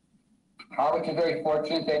supplies. Harwich is very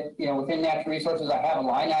fortunate that, you know, within Natural Resources, I have a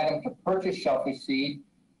line item to purchase shellfish seed,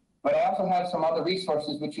 but I also have some other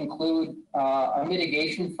resources, which include a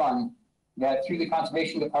mitigation fund that through the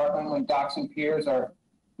Conservation Department, when docks and piers are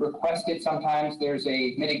requested, sometimes there's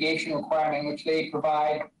a mitigation requirement, which they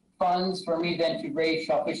provide funds for me then to raise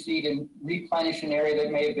shellfish seed and replenish an area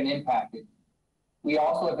that may have been impacted. We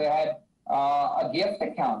also have had a gift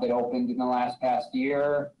account that opened in the past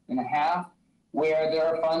year and a half, where there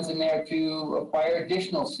are funds in there to acquire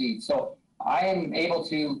additional seeds. So I am able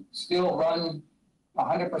to still run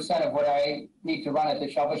 100% of what I need to run at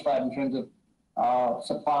the shellfish lab in terms of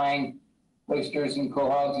supplying oysters and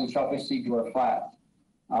quahogs and shellfish seed to our flats.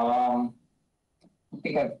 I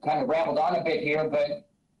think I've kind of rambled on a bit here, but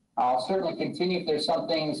I'll certainly continue if there's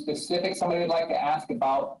something specific somebody would like to ask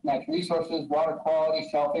about natural resources, water quality,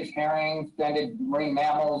 shellfish, herring, extended marine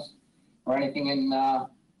mammals, or anything in the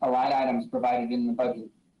line items provided in the budget.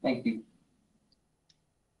 Thank you.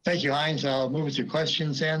 Thank you, Heinz. I'll move it to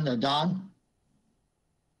questions then. Don?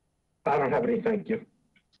 I don't have any, thank you.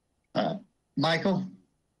 Michael?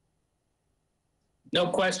 No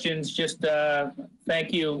questions, just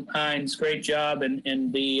thank you, Heinz, great job,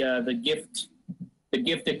 and the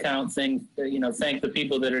gift account thing, you know, thank the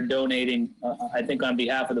people that are donating. I think on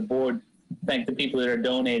behalf of the board, thank the people that are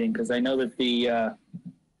donating, because I know that the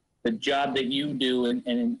the job that you do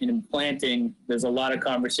in planting, there's a lot of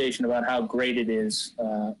conversation about how great it is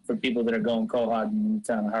for people that are going cohogging in the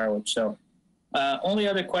town of Harwich. So only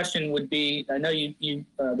other question would be, I know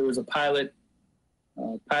there was a pilot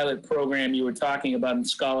program you were talking about in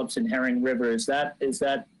scallops in Herring River. Is that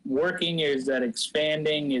working? Is that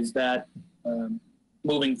expanding? Is that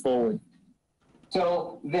moving forward?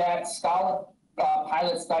 So that scallop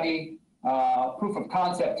pilot study, proof of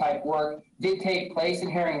concept type work did take place in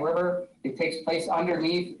Herring River. It takes place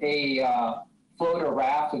underneath a floater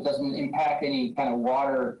raft. It doesn't impact any kind of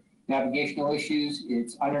water navigational issues.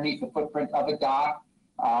 It's underneath the footprint of a dock.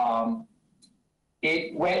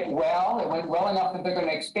 It went well. It went well enough that they're going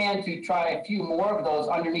to expand to try a few more of those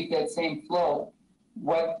underneath that same float.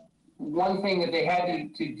 One thing that they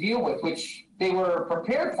had to deal with, which they were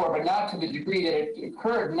prepared for, but not to the degree that it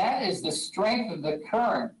occurred, and that is the strength of the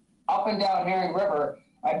current up and down Herring River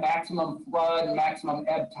at maximum flood, maximum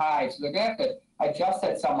ebb tide. So they're going to have to adjust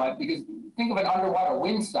that somewhat, because think of an underwater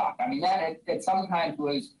windsock. I mean, that at sometimes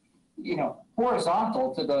was,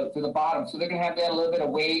 horizontal to the bottom. So they're going to have to add a little bit of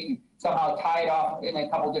weight and somehow tie it off in a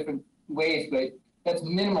couple different ways, but that's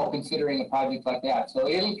minimal considering a project like that. So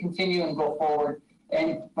it'll continue and go forward.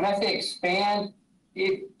 And when I say expand,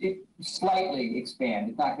 it slightly expand.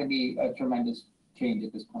 It's not going to be a tremendous change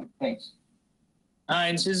at this point. Thanks.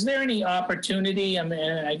 Heinz, is there any opportunity,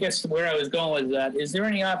 I guess where I was going with that, is there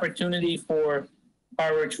any opportunity for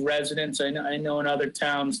Harwich residents? I know in other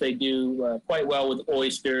towns they do quite well with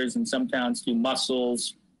oysters, and some towns do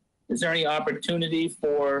mussels. Is there any opportunity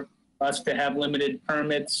for us to have limited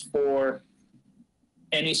permits for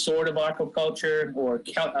any sort of aquaculture or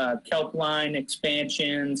kelp line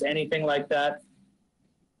expansions, anything like that?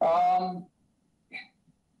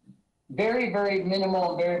 Very, very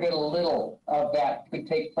minimal and very little of that could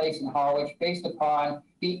take place in Harwich based upon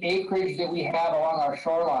the acreage that we have along our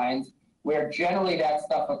shorelines where generally that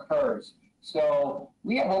stuff occurs. So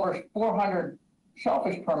we have over 400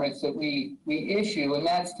 shellfish permits that we issue, and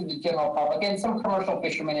that's to the general public and some commercial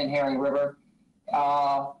fishermen in Herring River.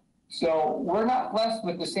 So we're not blessed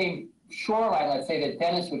with the same shoreline, let's say, that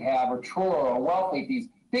Dennis would have, or Truro or Wellfleet, these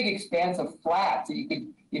big expansive flats that you could,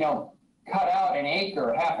 cut out an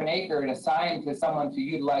acre or half an acre and assign to someone to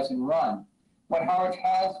utilize and run. What Harwich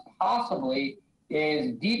has possibly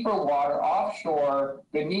is deeper water offshore,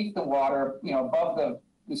 beneath the water, above the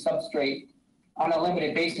substrate on a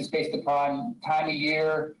limited basis based upon time of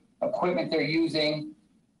year, equipment they're using.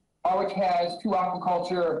 Harwich has two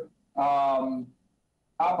aquaculture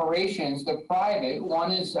operations. They're private.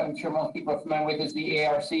 One is, I'm sure most people are familiar with, is the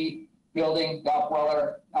ARC building, Doc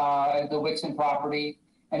Weller, the Wixon property.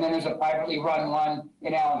 And then there's a privately run one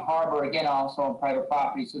in Allen Harbor, again, also on private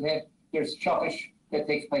property. So there's shellfish that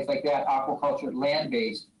takes place like that, aquaculture,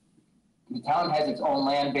 land-based. The town has its own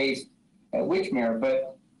land-based at Witchmere,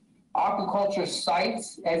 but aquaculture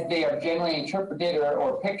sites, as they are generally interpreted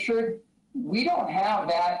or pictured, we don't have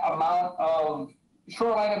that amount of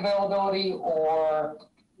shoreline availability or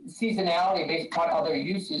seasonality based upon other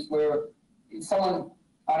uses where someone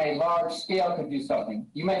on a large scale could do something.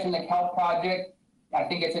 You mentioned the kelp project. I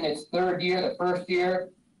think it's in its third year. The first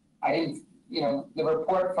year, I didn't, the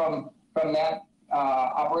report from that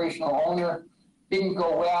operational owner didn't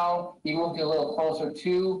go well. He moved it a little closer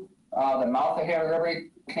to the mouth of Herring River,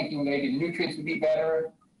 thinking maybe the nutrients would be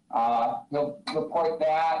better. He'll report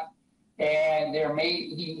that. And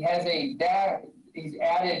he's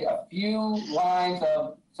added a few lines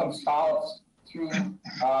of some scallops through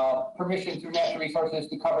permission through Natural Resources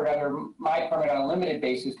to cover it under my permit on a limited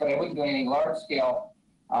basis, but I wouldn't do anything large scale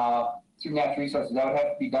through Natural Resources. That would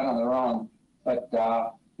have to be done on their own. But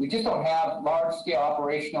we just don't have large scale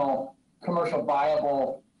operational, commercial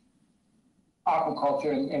viable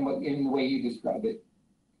aquaculture in the way you described it.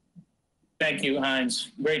 Thank you,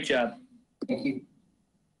 Heinz. Great job. Thank you.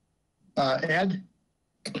 Ed?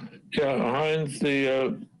 Yeah, Heinz,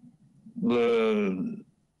 the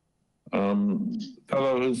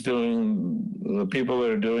fellow who's the people that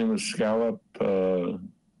are doing the scallop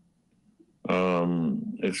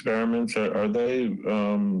experiments, are they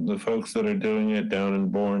the folks that are doing it down in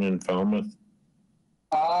Bourne and Falmouth?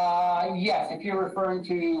 Yes, if you're referring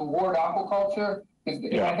to Ward Aquaculture,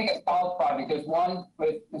 yeah. I think it's South project. There's one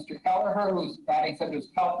with Mr. Kelleher who's adding some to his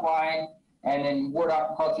kelp line, and then Ward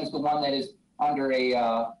Aquaculture is the one that is under a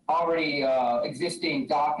already existing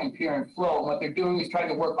dock and pier and float. And what they're doing is trying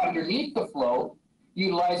to work underneath the float,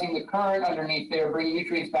 utilizing the current underneath there, bringing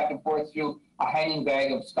nutrients back and forth through a hanging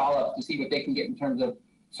bag of scallops to see what they can get in terms of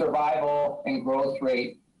survival and growth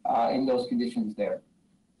rate in those conditions there.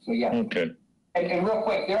 So yeah. Okay. And real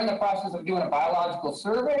quick, they're in the process of doing a biological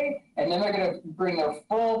survey, and then they're going to bring their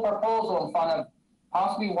full proposal in front of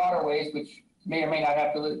possibly waterways, which may or may not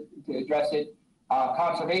have to address it,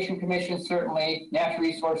 Conservation Commission, certainly, natural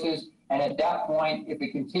resources, and at that point, if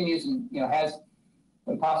it continues and has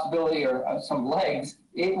the possibility or some legs,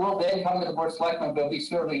 it will then come to the Board of Selectmen, but it'll be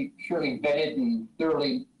surely vetted and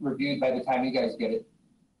thoroughly reviewed by the time you guys get it.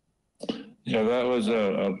 Yeah, that was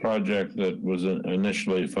a project that was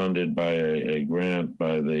initially funded by a grant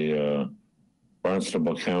by the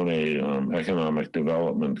Barnstable County Economic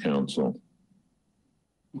Development Council.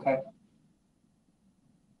 Okay.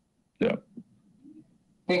 Yeah.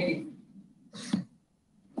 Thank you.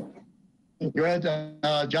 Go ahead,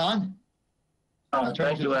 John.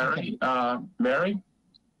 Thank you, Larry. Mary?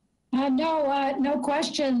 No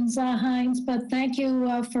questions, Heinz, but thank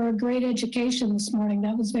you for a great education this morning.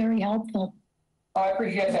 That was very helpful. Oh, I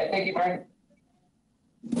appreciate that. Thank you, Brian.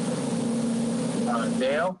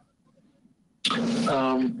 Dale?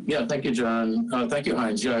 Yeah, thank you, John. Thank you,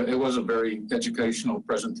 Heinz. Yeah, it was a very educational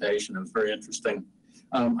presentation. It was very interesting.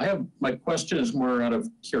 My question is more out of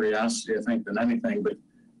curiosity, I think, than anything, but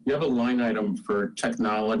you have a line item for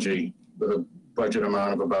technology with a budget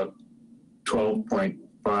amount of about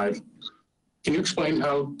 12.5. Can you explain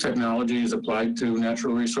how technology is applied to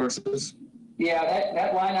natural resources? Yeah,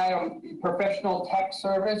 that line item, professional tech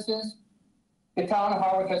services. The town of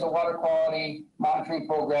Harwich has a water quality monitoring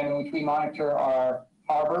program in which we monitor our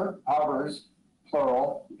harbors,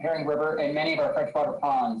 plural, Herring River, and many of our freshwater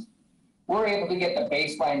ponds. We're able to get the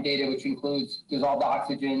baseline data, which includes dissolved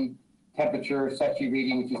oxygen, temperature, Secchi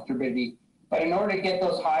reading, which is turbidity. But in order to get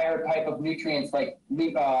those higher type of nutrients like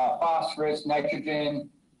phosphorus, nitrogen,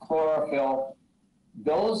 chlorophyll,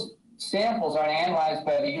 those samples are analyzed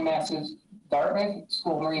by the UMass's Dartmouth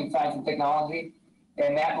School of Marine Science and Technology,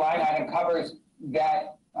 and that line item covers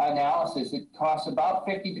that analysis. It costs about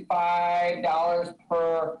 $55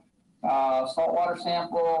 per saltwater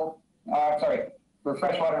sample, for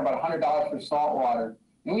freshwater, and about $100 for saltwater.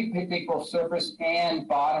 And we take both surface and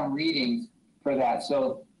bottom readings for that.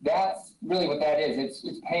 So that's really what that is.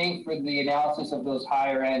 It's paying for the analysis of those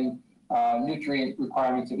higher end nutrient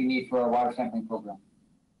requirements that we need for our water sampling program.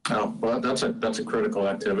 Oh, well, that's a critical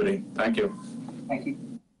activity. Thank you. Thank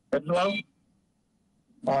you. Hello?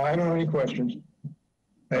 I don't have any questions.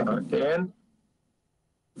 Dan?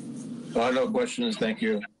 No questions. Thank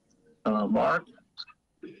you. Mark?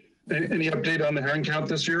 Any update on the herring count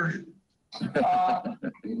this year?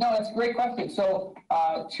 No, that's a great question. So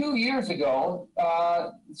 2 years ago,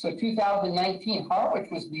 so 2019, Harwich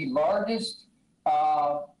was the largest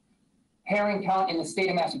herring count in the state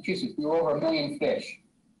of Massachusetts. We were over 1 million fish.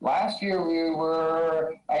 Last year, we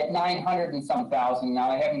were at 900 and some thousand. Now,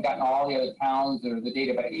 I haven't gotten all the other towns or the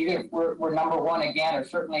data, but either we're number one again, or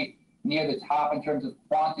certainly near the top in terms of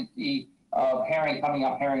quantity of herring coming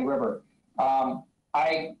up Herring River.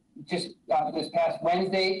 I just, this past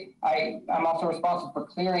Wednesday, I'm also responsible for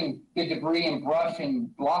clearing the debris and brush and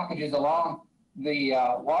blockages along the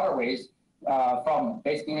waterways from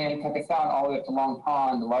basically Nantucket Sound all the way up to Long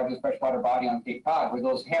Pond, the largest freshwater body on Cape Cod, where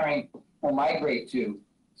those herring will migrate to.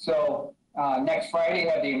 So next Friday,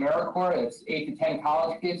 I have the AmeriCorps. That's 8 to 10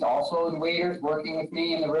 college kids, also in waders, working with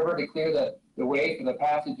me in the river to clear the way for the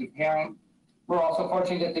passage of herring. We're also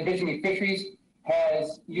fortunate that Division of Fisheries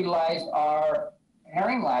has utilized our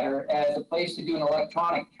herring ladder as a place to do an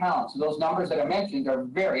electronic count. So those numbers that I mentioned are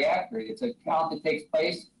very accurate. It's a count that takes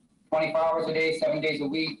place 24 hours a day, 7 days a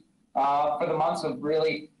week for the months of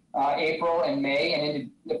really April and May and into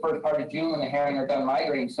the first part of June when the herring are done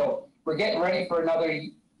migrating. So we're getting ready for another,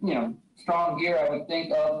 strong year, I would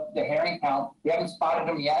think, of the herring count. We haven't spotted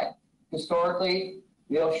them yet. Historically,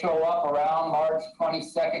 they'll show up around March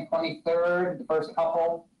 22nd, 23rd, the first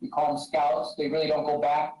couple. We call them scouts. They really don't go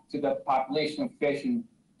back to the population of fish and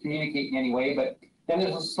communicate in any way. But then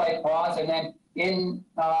there's a slight pause. And then in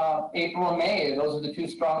April and May, those are the two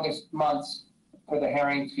strongest months for the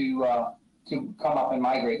herring to come up and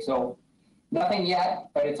migrate. So nothing yet,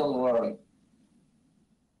 but it's a little early.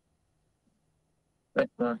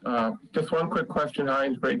 Thanks, Mark. Just one quick question,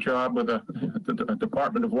 Heinz. Great job with the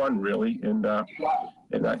Department of One, really. And I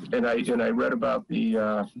read about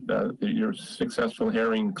your successful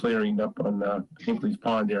herring clearing up on Hinkley's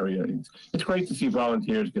Pond area. It's great to see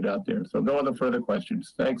volunteers get out there. So no other further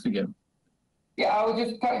questions. Thanks again. Yeah, I would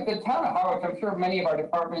just tell you, the town of Harwich, I'm sure many of our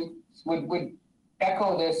departments would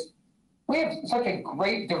echo this. We have such a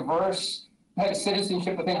great, diverse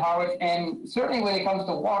citizenship within Harwich, and certainly when it comes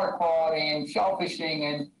to water quality and shellfishing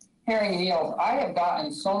and herring and eels, I have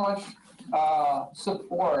gotten so much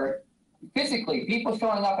support physically, people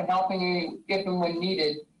showing up and helping me if and when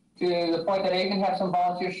needed to the point that I even have some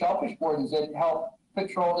volunteer shellfish wardens that help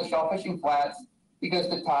patrol the shellfishing flats because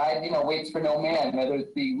the tide, waits for no man, whether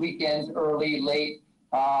it be weekends, early, late.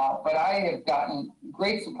 But I have gotten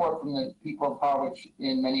great support from the people of Harwich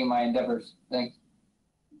in many of my endeavors. Thanks.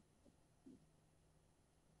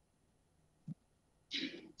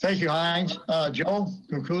 Thank you, Heinz. Joe,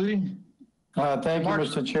 concluding? Thank you,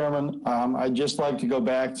 Mr. Chairman. I'd just like to go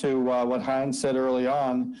back to what Heinz said early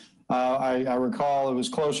on. I recall it was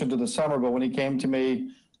closer to the summer, but when he came to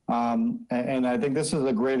me, and I think this is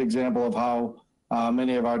a great example of how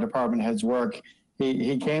many of our department heads work.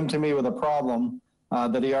 He came to me with a problem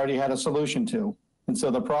that he already had a solution to. And so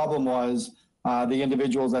the problem was the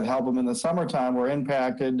individuals that help him in the summertime were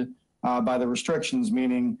impacted by the restrictions,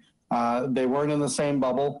 meaning they weren't in the same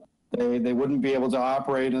bubble. They wouldn't be able to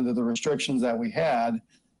operate under the restrictions that we had.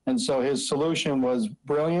 And so his solution was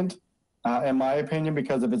brilliant, in my opinion,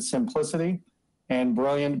 because of its simplicity, and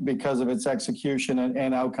brilliant because of its execution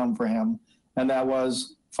and outcome for him. And that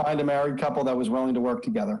was find a married couple that was willing to work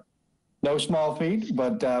together. No small feat,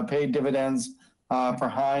 but paid dividends for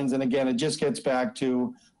Heinz. And again, it just gets back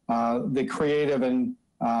to the creative and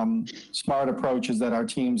smart approaches that our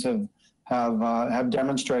teams have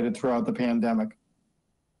demonstrated throughout the pandemic.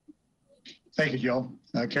 Thank you, Joe.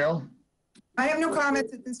 Carol? I have no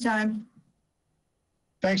comments at this time.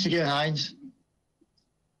 Thanks again, Heinz.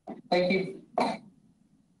 Thank you.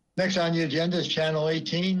 Next on the agenda is Channel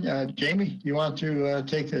 18. Jamie, you want to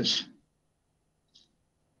take this?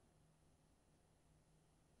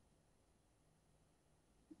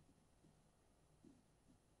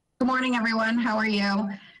 Good morning, everyone. How are you?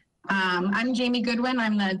 I'm Jamie Goodwin.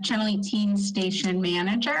 I'm the Channel 18 station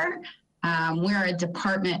manager. We're a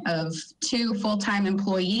department of 2 full-time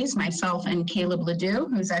employees, myself and Caleb Ledoux,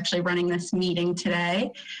 who's actually running this meeting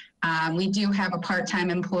today. We do have a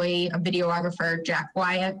part-time employee, a videographer, Jack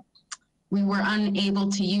Wyatt. We were unable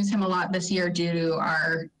to use him a lot this year due to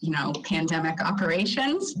our, pandemic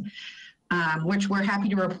operations, which we're happy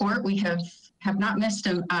to report. We have not missed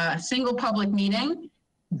a single public meeting.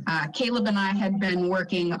 Caleb and I had been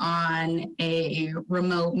working on a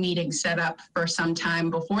remote meeting setup for some time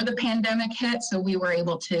before the pandemic hit, so we were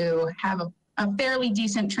able to have a fairly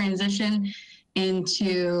decent transition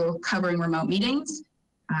into covering remote meetings.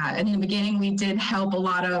 In the beginning, we did help a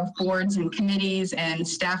lot of boards and committees and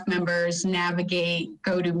staff members navigate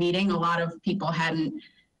GoToMeeting. A lot of people hadn't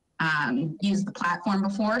used the platform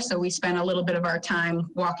before, so we spent a little bit of our time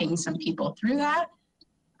walking some people through that.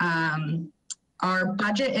 Our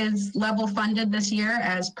budget is level funded this year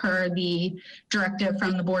as per the directive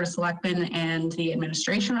from the Board of Selectmen and the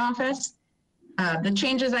Administration Office. The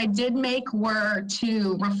changes I did make were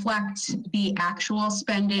to reflect the actual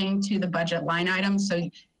spending to the budget line items. So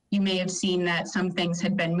you may have seen that some things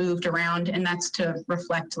had been moved around, and that's to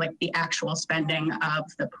reflect like the actual spending of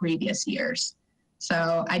the previous years.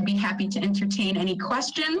 So I'd be happy to entertain any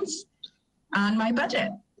questions on my budget.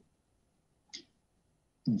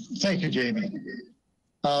 Thank you, Jamie.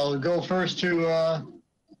 I'll go first to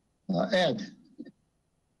Ed.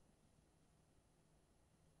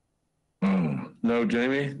 No,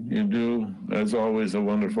 Jamie, you do, as always, a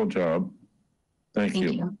wonderful job. Thank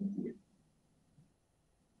you.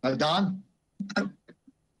 Don?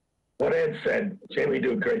 What Ed said, Jamie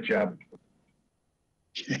do a great job.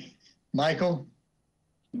 Michael?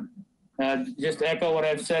 Just to echo what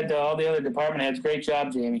I've said to all the other department heads. Great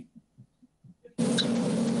job, Jamie. I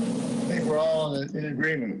think we're all in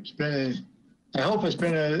agreement. I hope it's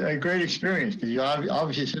been a great experience, because you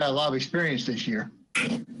obviously had a lot of experience this year.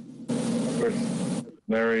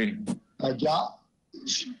 Larry?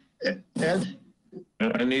 Ed?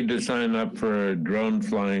 I need to sign up for drone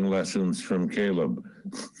flying lessons from Caleb.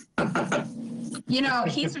 You know,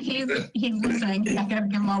 he's listening. I gotta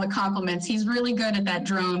give him all the compliments. He's really good at that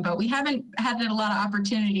drone, but we haven't had a lot of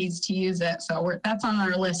opportunities to use it. So that's on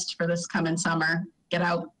our list for this coming summer. Get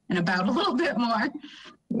out and about a little bit more.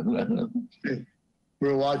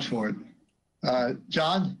 We'll watch for it.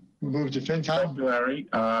 John, we'll move to FinCom. Thank you, Larry,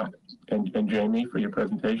 and Jamie for your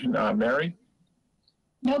presentation. Mary?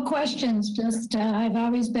 No questions, just I've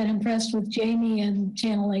always been impressed with Jamie and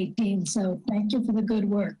Channel 18, so thank you for the good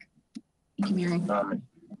work. Thank you, Mary.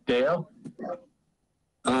 Dale?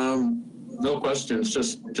 No questions,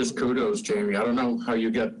 just kudos, Jamie. I don't know how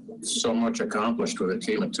you get so much accomplished with a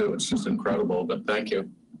team of 2. It's just incredible, but thank you.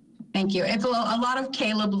 Thank you. It's a lot of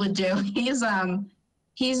Caleb Ledoux. He's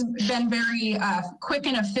been very quick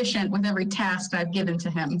and efficient with every task I've given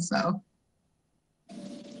to him, so.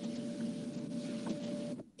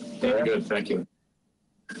 Very good, thank you.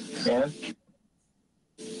 Dan?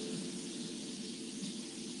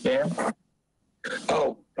 Dan?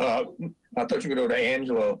 Oh, I thought you were going to go to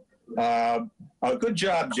Angelo. Good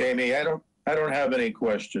job, Jamie. I don't have any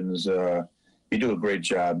questions. You do a great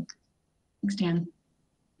job. Thanks, Dan.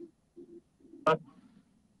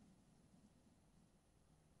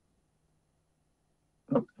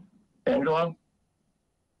 Angelo?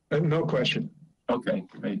 No question. Okay,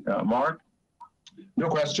 great. Mark? No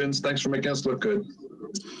questions. Thanks for making us look good.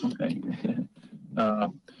 Okay.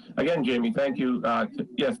 Again, Jamie, thank you.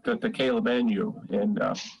 Yes, to Caleb and you. And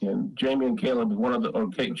Jamie and Caleb is one of the,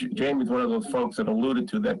 Jamie's one of those folks that alluded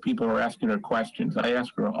to that people are asking her questions. I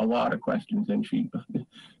ask her a lot of questions and she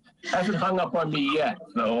hasn't hung up on me yet.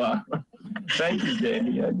 So thank you,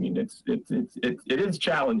 Jamie. I mean, it is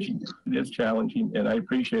challenging. It is challenging, and I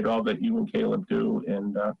appreciate all that you and Caleb do.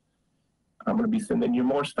 And I'm going to be sending you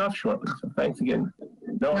more stuff shortly. So thanks again.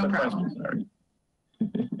 No other questions, sorry.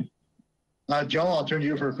 Joe, I'll turn to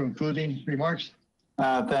you for concluding remarks.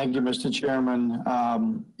 Thank you, Mr. Chairman.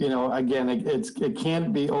 You know, again, it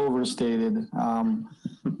can't be overstated.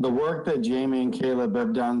 The work that Jamie and Caleb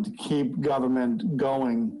have done to keep government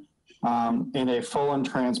going in a full and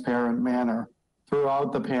transparent manner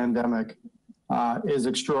throughout the pandemic is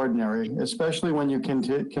extraordinary, especially when you can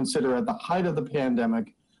consider at the height of the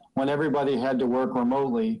pandemic, when everybody had to work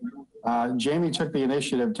remotely. Jamie took the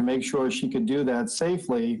initiative to make sure she could do that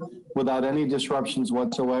safely without any disruptions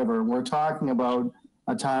whatsoever. We're talking about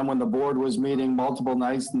a time when the board was meeting multiple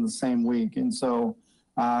nights in the same week. And so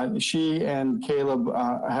she and Caleb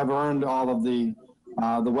have earned all of the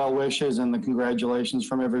well wishes and the congratulations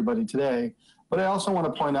from everybody today. But I also want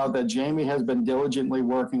to point out that Jamie has been diligently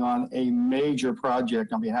working on a major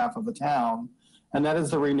project on behalf of the town, and that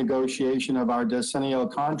is the renegotiation of our decennial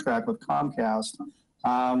contract with Comcast.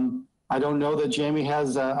 I don't know that Jamie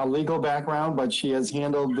has a legal background, but she has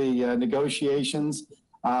handled the negotiations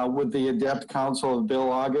with the adept counsel of Bill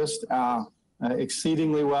August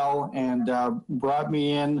exceedingly well, and brought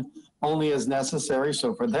me in only as necessary.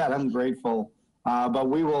 So for that, I'm grateful. But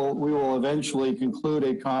we will eventually conclude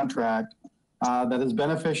a contract that is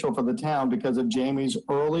beneficial for the town because of Jamie's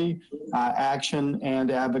early action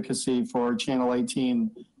and advocacy for Channel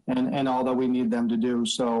 18 and all that we need them to do.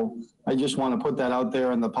 So I just want to put that out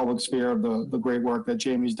there in the public sphere of the great work that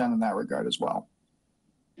Jamie's done in that regard as well.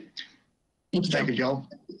 Thank you, Joe.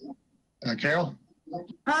 Carol?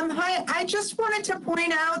 Hi, I just wanted to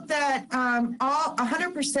point out that all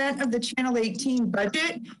 100% of the Channel 18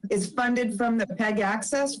 budget is funded from the PEG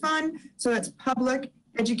Access Fund. So it's public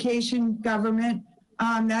education government.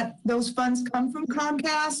 That those funds come from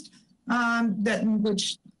Comcast,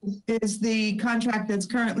 which is the contract that's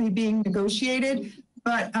currently being negotiated.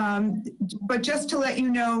 But just to let you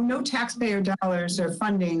know, no taxpayer dollars are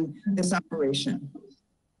funding this operation.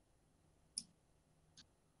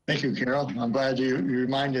 Thank you, Carol. I'm glad you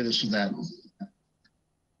reminded us of that.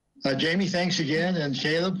 Jamie, thanks again. And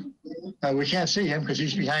Caleb, we can't see him because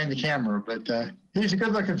he's behind the camera, but he's a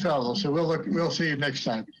good-looking fellow, so we'll see you next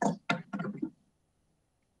time.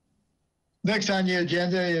 Next on the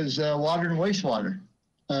agenda is water and wastewater.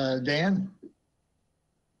 Dan?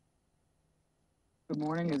 Good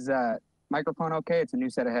morning. Is microphone okay? It's a new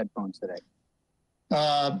set of headphones today.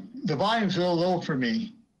 The volume's a little low for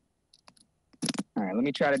me. All right, let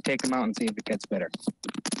me try to take them out and see if it gets better.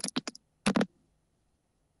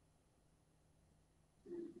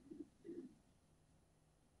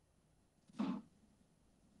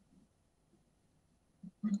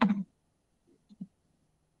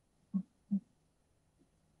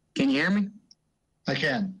 Can you hear me? I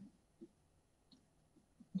can.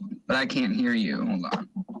 But I can't hear you. Hold on.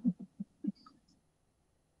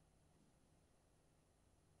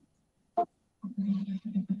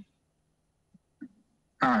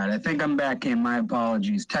 All right, I think I'm back in. My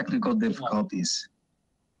apologies. Technical difficulties.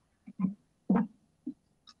 All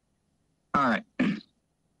right.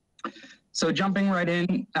 So jumping right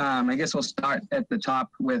in, I guess we'll start at the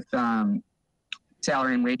top with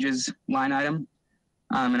salary and wages line item.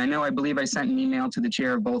 And I believe I sent an email to the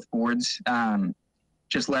chair of both boards,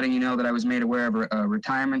 just letting you know that I was made aware of a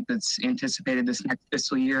retirement that's anticipated this next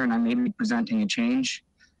fiscal year, and I may be presenting a change.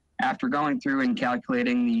 After going through and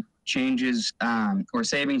calculating the changes or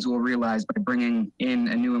savings we'll realize by bringing in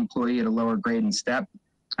a new employee at a lower grade and step,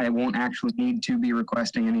 I won't actually need to be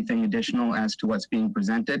requesting anything additional as to what's being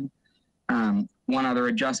presented. One other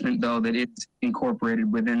adjustment, though, that is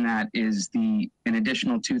incorporated within that is an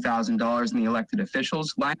additional $2,000 in the elected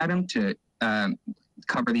officials line item to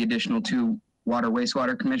cover the additional 2 water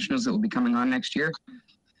wastewater commissioners that will be coming on next year.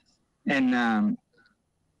 And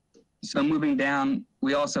so moving down,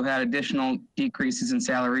 we also had additional decreases in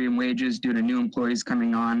salary and wages due to new employees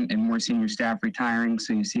coming on and more senior staff retiring.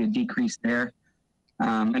 So you see a decrease there.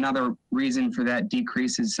 Another reason for that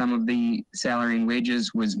decrease is some of the salary and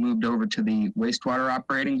wages was moved over to the wastewater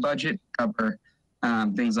operating budget, cover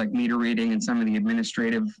things like meter reading and some of the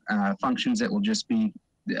administrative functions that will just be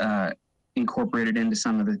incorporated into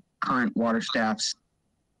some of the current water staff's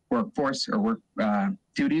workforce or work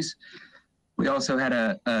duties. We also had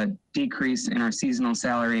a decrease in our seasonal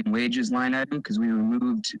salary and wages line item because we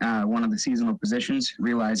removed one of the seasonal positions,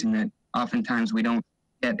 realizing that oftentimes we don't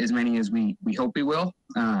get as many as we hope we will.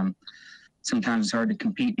 Sometimes it's hard to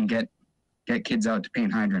compete and get kids out to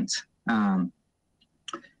paint hydrants.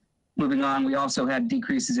 Moving on, we also had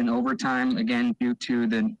decreases in overtime, again, due to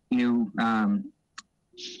the new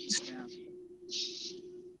staff,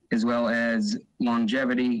 as well as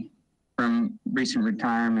longevity from recent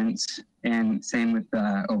retirements, and same with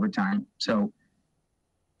overtime. So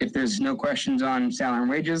if there's no questions on salary and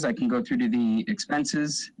wages, I can go through to the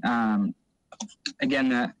expenses.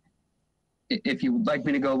 Again, if you would like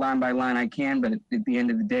me to go line by line, I can, but at the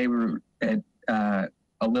end of the day, we're at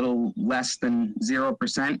a little less than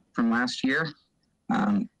 0% from last year.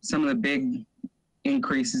 Some of the big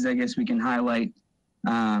increases, I guess we can highlight.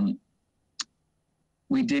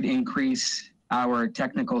 We did increase our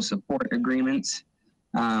technical support agreements.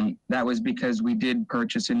 That was because we did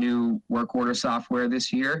purchase a new work order software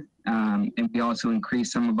this year. And we also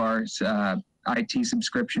increased some of our IT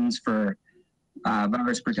subscriptions for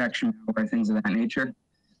virus protection, or things of that nature.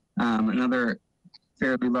 Another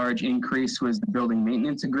fairly large increase was the building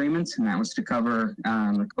maintenance agreements, and that was to cover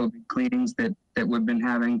the COVID cleanings that we've been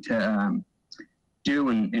having to do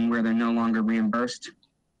and where they're no longer reimbursed.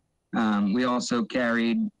 We also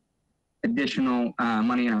carried additional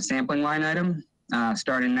money in our sampling line item.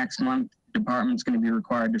 Starting next month, the department's going to be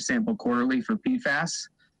required to sample quarterly for PFAS.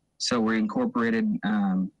 So we incorporated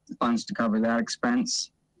funds to cover that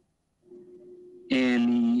expense. And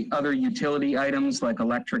the other utility items like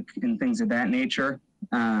electric and things of that nature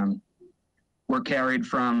were carried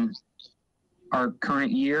from our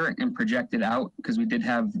current year and projected out because we did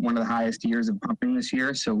have one of the highest years of pumping this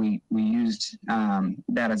year. So we used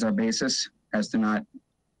that as our basis as to not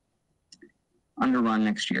underrun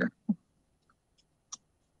next year.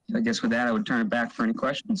 I guess with that, I would turn it back for any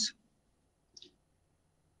questions.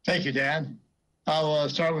 Thank you, Dan. I'll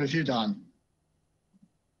start with you, Don.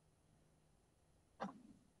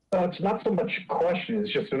 It's not so much a question,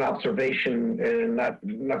 it's just an observation, and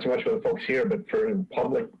not so much for the folks here, but for the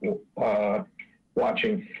public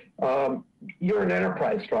watching. You're an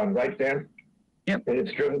enterprise fund, right, Dan? Yep. And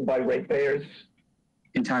it's driven by ratepayers?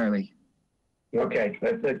 Entirely. Okay,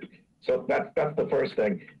 so that's the first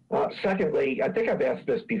thing. Secondly, I think I've asked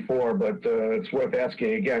this before, but it's worth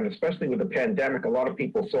asking again, especially with the pandemic, a lot of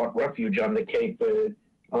people sought refuge on the Cape.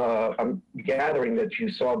 I'm gathering that you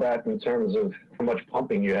saw that in terms of how much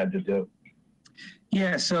pumping you had to do.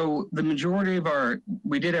 Yeah, so the majority of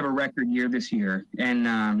we did have a record year this year, and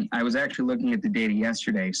I was actually looking at the data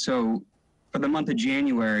yesterday. So for the month of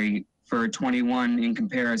January for 21 in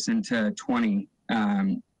comparison to 20,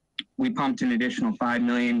 we pumped an additional 5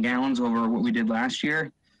 million gallons over what we did last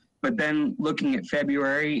year. But then looking at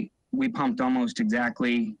February, we pumped almost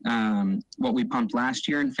exactly what we pumped last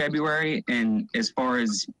year in February. And as far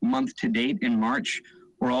as month to date in March,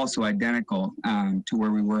 we're also identical to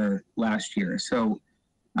where we were last year. So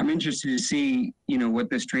I'm interested to see, what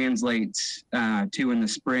this translates to in the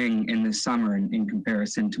spring and this summer in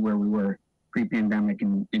comparison to where we were pre-pandemic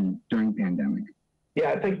and during pandemic.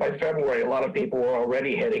 Yeah, I think by February, a lot of people were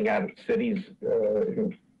already heading out of cities,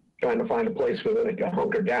 trying to find a place where they could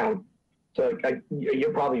hunker down. So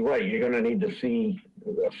you're probably right. You're going to need to see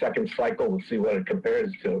a second cycle to see what it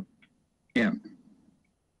compares to. Yeah.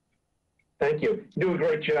 Thank you. You do a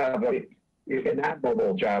great job. An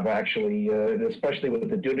admirable job, actually, especially with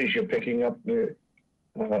the duties you're picking up with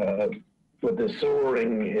the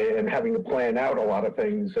sewering and having to plan out a lot of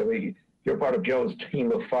things. I mean, you're part of Joe's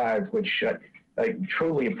team of 5, which I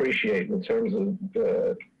truly appreciate in terms of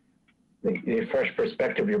the fresh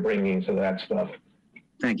perspective you're bringing to that stuff.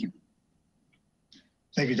 Thank you.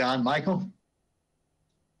 Thank you, Don. Michael?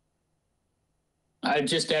 I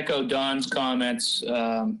just echo Don's comments,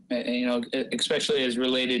 especially as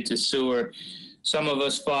related to sewer. Some of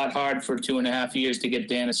us fought hard for 2.5 years to get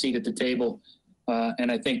Dan a seat at the table.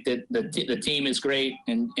 And I think that the team is great,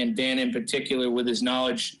 and Dan in particular with his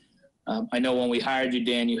knowledge. I know when we hired you,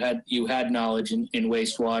 Dan, you had knowledge in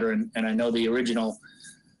wastewater, and I know the original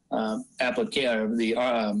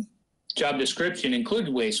job description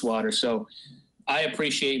included wastewater. So I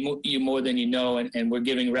appreciate you more than you know, and we're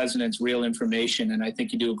giving residents real information, and I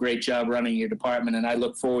think you do a great job running your department, and I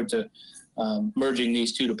look forward to merging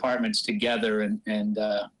these two departments together and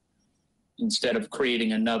instead of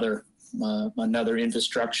creating another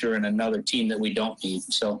infrastructure and another team that we don't need.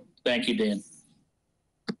 So thank you, Dan.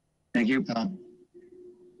 Thank you.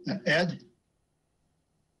 Ed?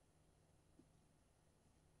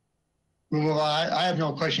 We'll move on. I have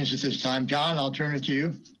no questions at this time. John, I'll turn it to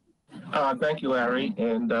you. Thank you, Larry,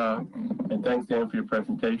 and thanks, Dan, for your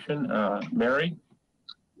presentation. Mary?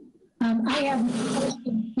 I have a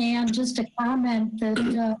question, Dan, just a comment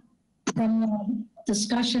that from the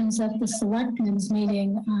discussions at the selectmen's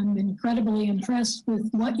meeting, I'm incredibly impressed with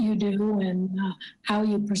what you do and how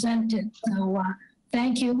you present it. So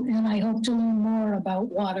thank you, and I hope to learn more about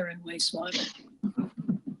water and wastewater.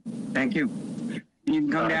 Thank you. You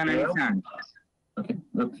can come down anytime. Okay,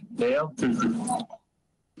 Dale?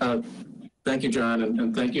 Thank you, John,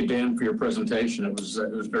 and thank you, Dan, for your presentation. It was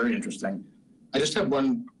very interesting. I just have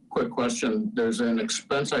one quick question. There's an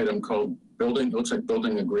expense item called building, it looks like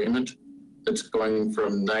building agreement. That's going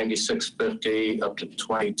from $96.50 up to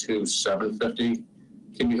 $22,750.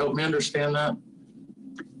 Can you help me understand that?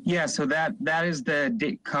 Yeah, so that is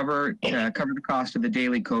the cover the cost of the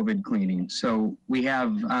daily COVID cleaning. So we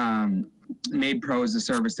have Made Pro is the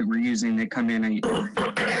service that we're using. They come in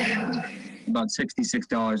about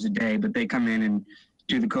 $66 a day, but they come in and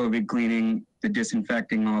do the COVID cleaning, the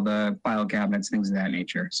disinfecting, all the file cabinets, things of that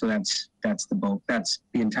nature. So that's the bulk. That's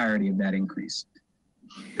the entirety of that increase.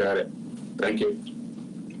 Got it. Thank you.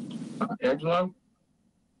 Angelo?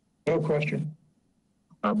 No question.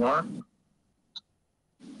 Mark?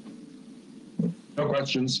 No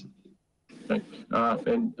questions. Okay.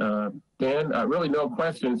 And Dan, really no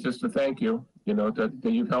questions, just to thank you, that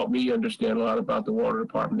you've helped me understand a lot about the water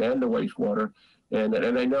department and the wastewater. And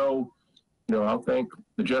I know, I'll thank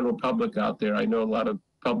the general public out there. I know a lot of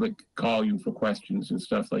public call you for questions and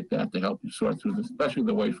stuff like that to help you sort through this, especially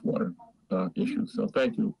the wastewater issues. So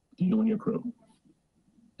thank you to you and your crew.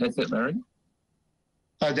 That's it, Larry.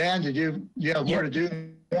 Dan, did you have more to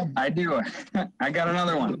do? I do. I got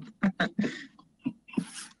another one.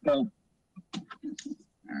 So,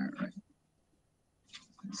 all right.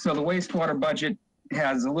 So the wastewater budget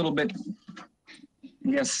has a little bit,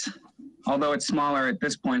 yes, although it's smaller at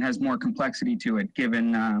this point, has more complexity to it,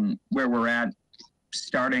 given where we're at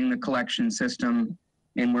starting the collection system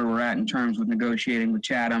and where we're at in terms with negotiating with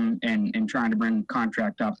Chatham and trying to bring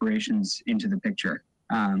contract operations into the picture.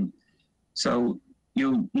 So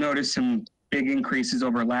you'll notice some big increases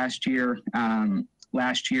over last year.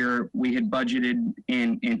 Last year, we had budgeted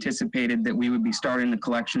and anticipated that we would be starting the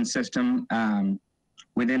collection system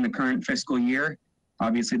within the current fiscal year.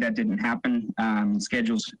 Obviously, that didn't happen.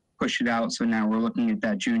 Schedules pushed it out, so now we're looking at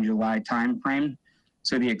that June-July timeframe.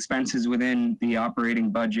 So the expenses within the operating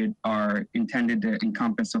budget are intended to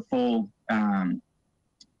encompass a full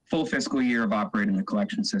fiscal year of operating the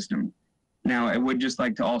collection system. Now, I would just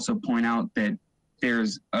like to also point out that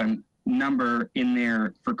there's a number in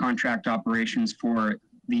there for contract operations for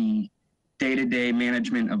the day-to-day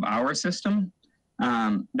management of our system.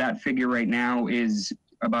 That figure right now is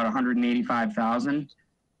about $185,000,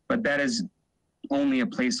 but that is only a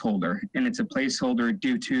placeholder, and it's a placeholder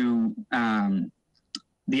due to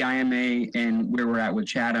the IMA and where we're at with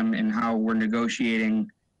Chatham and how we're negotiating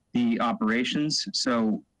the operations.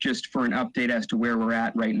 So just for an update as to where we're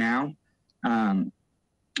at right now,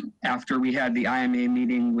 after we had the IMA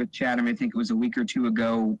meeting with Chatham, I think it was a week or two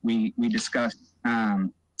ago, we discussed,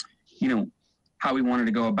 how we wanted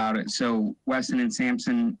to go about it. So Weston and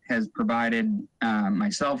Sampson has provided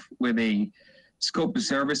myself with a scope of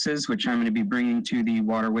services, which I'm going to be bringing to the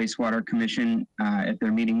Water Wastewater Commission at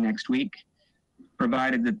their meeting next week.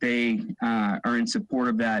 Provided that they are in support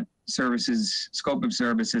of that scope of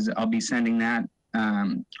services, I'll be sending that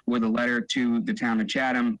with a letter to the town of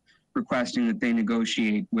Chatham requesting that they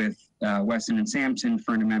negotiate with Weston and Sampson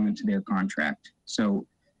for an amendment to their contract. So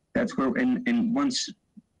that's where, and once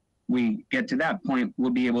we get to that point,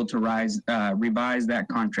 we'll be able to revise that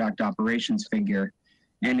contract operations figure.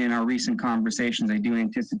 And in our recent conversations, I do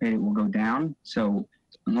anticipate it will go down. So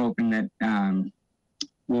I'm hoping that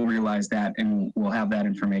we'll realize that and we'll have that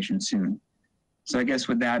information soon. So I guess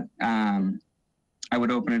with that, I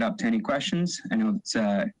would open it up to any questions. I know it's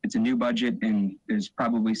a new budget and there's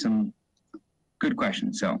probably some good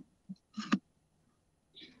questions, so.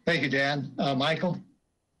 Thank you, Dan. Michael?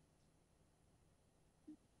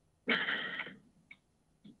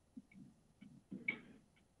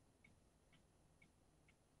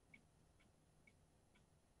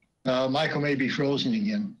 Michael may be frozen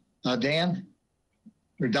again. Dan?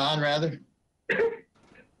 Or Don, rather?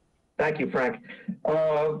 Thank you, Frank.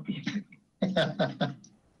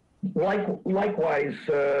 Likewise,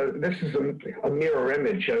 this is a mirror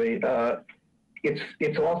image. I mean,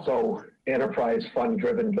 it's also enterprise fund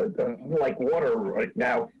driven, but like water right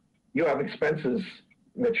now, you have expenses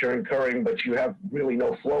that you're incurring, but you have really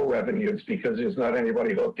no flow revenues because there's not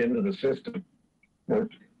anybody hooked into the system.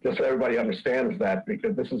 Just so everybody understands that,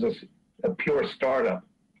 because this is a pure startup.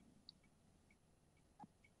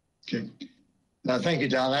 Okay. Thank you,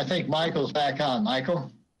 Don. I think Michael's back on.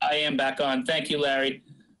 Michael? I am back on. Thank you, Larry.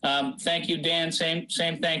 Thank you, Dan. Same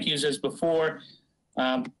thank yous as before.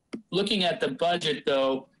 Looking at the budget,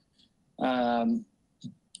 though,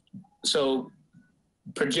 so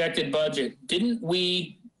projected budget, didn't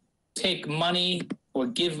we take money or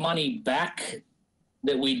give money back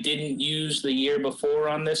that we didn't use the year before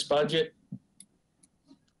on this budget?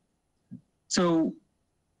 So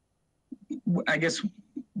I guess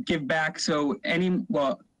give back. So any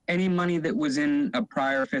money that was in a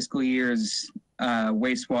prior fiscal year's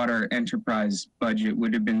wastewater enterprise budget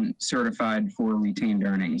would have been certified for retained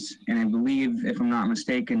earnings. And I believe, if I'm not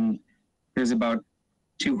mistaken, there's about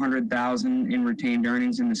 200,000 in retained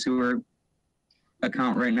earnings in the sewer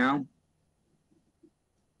account right now.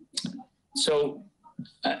 So,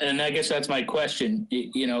 and I guess that's my question.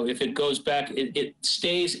 You know, if it goes back, it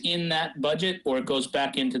stays in that budget, or it goes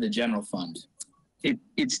back into the general fund?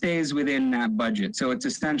 It stays within that budget. So it's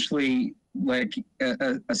essentially like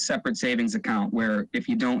a separate savings account where if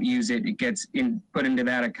you don't use it, it gets put into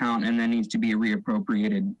that account and then needs to be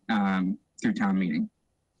reappropriated through town meeting.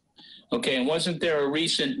 Okay, and wasn't there a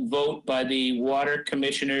recent vote by the water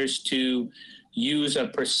commissioners to use a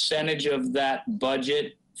percentage of that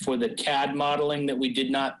budget for the CAD modeling that we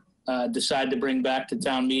did not decide to bring back to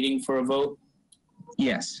town meeting for a vote?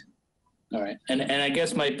 Yes. All right, and I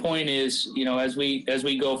guess my point is, you know, as we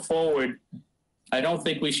go forward, I don't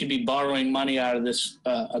think we should be borrowing money out of this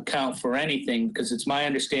account for anything, because it's my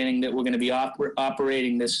understanding that we're going to be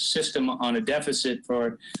operating this system on a deficit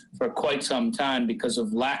for quite some time because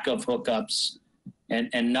of lack of hookups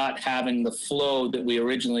and not having the flow that we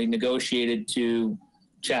originally negotiated to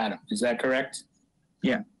Chatham. Is that correct?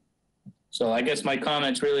 Yeah. So I guess my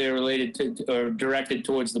comments really are related to or directed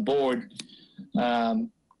towards the board,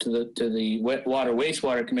 to the water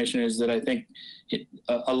wastewater commissioners, that I think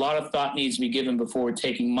a lot of thought needs to be given before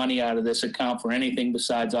taking money out of this account for anything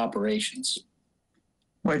besides operations.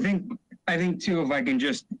 Well, I think too, if I can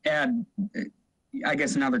just add, I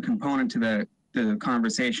guess, another component to the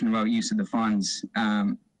conversation about use of the funds,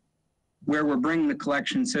 where we're bringing the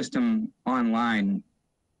collection system online,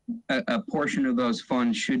 a portion of those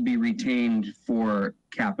funds should be retained for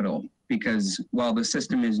capital, because while the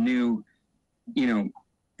system is new, you know,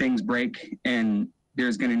 things break and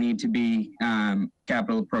there's going to need to be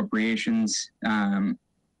capital appropriations,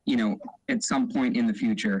 you know, at some point in the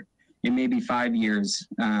future. It may be 5 years,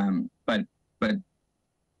 but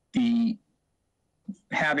the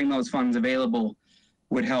having those funds available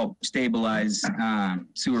would help stabilize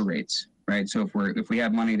sewer rates, right? So if we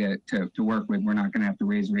have money to work with, we're not going to have to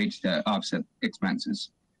raise rates to offset expenses.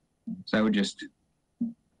 So I would just,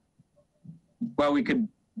 well, we could,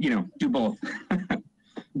 you know, do both.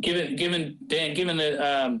 Given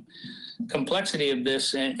the complexity of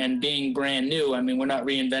this and being brand new, I mean, we're not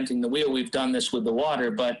reinventing the wheel. We've done this with the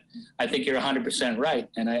water, but I think you're 100% right.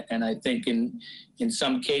 And I think in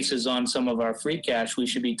some cases on some of our free cash, we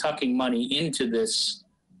should be tucking money into this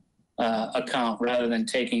account rather than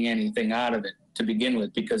taking anything out of it to begin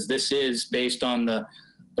with, because this is based on the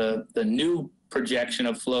new projection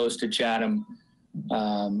of flows to Chatham.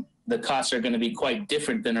 The costs are going to be quite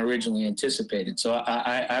different than originally anticipated. So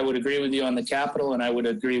I would agree with you on the capital, and I would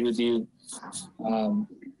agree with you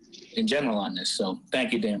in general on this. So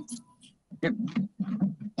thank you, Dan. Yep.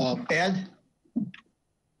 Ed?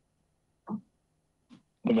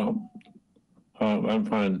 No, I'm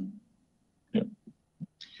fine. Yeah.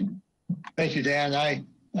 Thank you, Dan.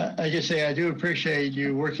 I just say I do appreciate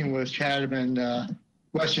you working with Chatham and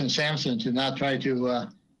Weston Sampson to not try to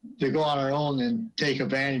go on our own and take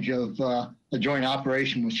advantage of a joint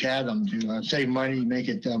operation with Chatham to save money, make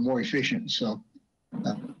it more efficient. So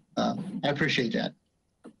I appreciate that.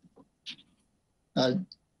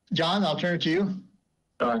 John, I'll turn it to you.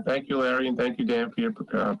 Thank you, Larry, and thank you, Dan, for your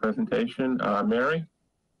presentation. Mary?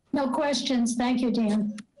 No questions. Thank you,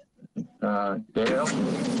 Dan. Dale?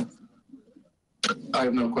 I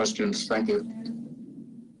have no questions. Thank you.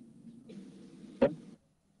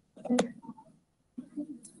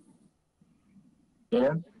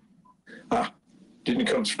 Dan? Didn't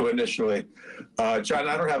come through initially. John,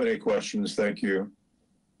 I don't have any questions. Thank you.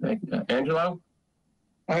 Thank you. Angelo?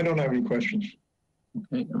 I don't have any questions.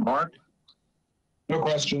 Okay. Mark? No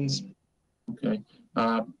questions. Okay.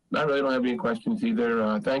 I really don't have any questions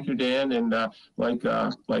either. Thank you, Dan. And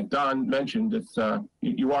like Don mentioned, it's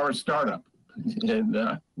you are a startup, and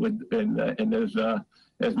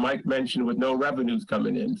as Mike mentioned, with no revenues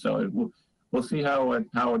coming in, so we'll see how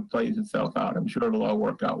it plays itself out. I'm sure it'll all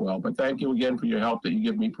work out well. But thank you again for your help that you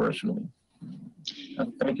give me personally.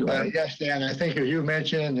 Thank you. Yes, Dan. I think as you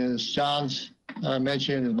mentioned, as John's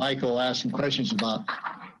mentioned, and Michael asked some questions about,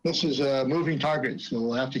 this is a moving target, so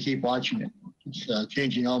we'll have to keep watching it. It's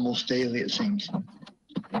changing almost daily, it seems.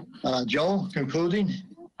 Joe, concluding?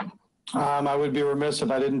 I would be remiss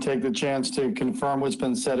if I didn't take the chance to confirm what's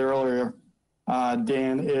been said earlier.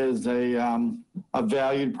 Dan is a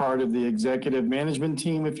valued part of the executive management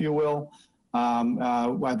team, if you will.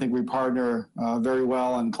 I think we partner very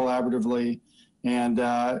well and collaboratively. And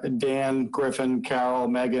Dan, Griffin, Carol,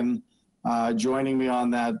 Megan, joining me on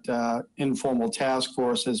that informal task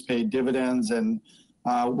force has paid dividends, and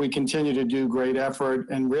we continue to do great effort,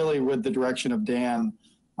 and really with the direction of Dan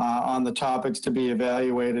on the topics to be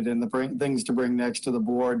evaluated and the things to bring next to the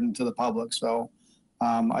board and to the public. So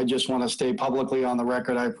I just want to stay publicly on the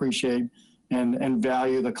record. I appreciate and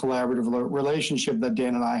value the collaborative relationship that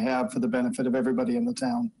Dan and I have for the benefit of everybody in the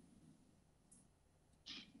town.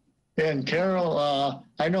 And Carol,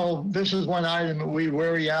 I know this is one item that we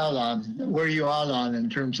wear you out on in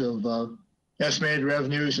terms of estimated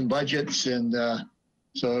revenues and budgets, and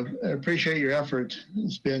so I appreciate your effort.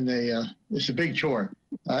 It's been it's a big chore.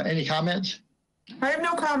 Any comments? I have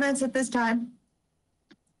no comments at this time.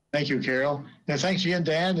 Thank you, Carol. And thanks again,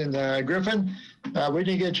 Dan and Griffin. We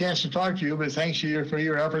didn't get a chance to talk to you, but thanks to you for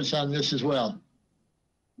your efforts on this as well.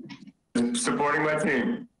 Supporting my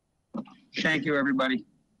team. Thank you, everybody.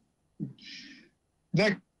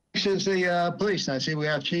 Next is the police. And I see we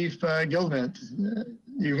have Chief Gilman.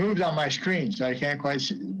 You moved on my screen, so I can't quite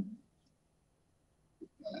see.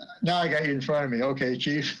 Now I got you in front of me. Okay,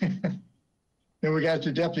 Chief. Then we got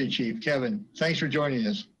the Deputy Chief, Kevin. Thanks for joining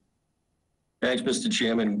us. Thanks, Mr.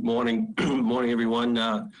 Chairman. Morning, morning,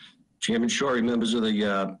 everyone. Chairman Shorey, members of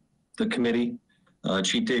the committee,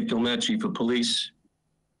 Chief Dave Gilmet, Chief of Police.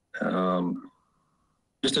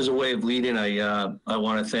 Just as a way of leading, I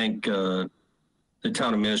want to thank the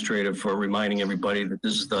town administrator for reminding everybody that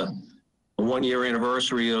this is the 1-year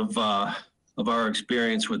anniversary of our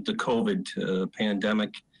experience with the COVID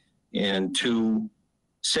pandemic, and to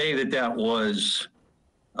say that was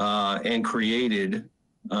and created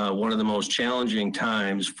one of the most challenging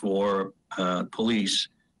times for police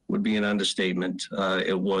would be an understatement.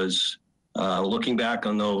 It was, looking back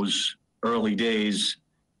on those early days,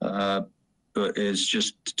 is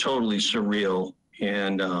just totally surreal.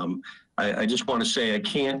 And I just want to say I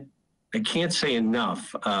can't say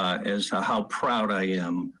enough as to how proud I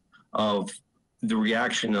am of the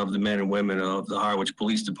reaction of the men and women of the Harwich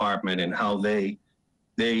Police Department, and how they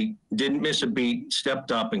didn't miss a beat,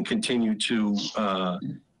 stepped up, and continued to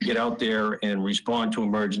get out there and respond to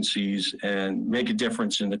emergencies and make a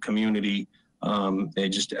difference in the community. They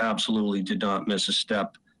just absolutely did not miss a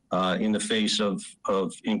step in the face of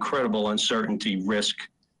incredible uncertainty, risk,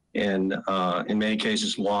 and in many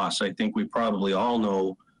cases loss. I think we probably all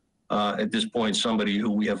know at this point somebody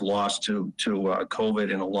who we have lost to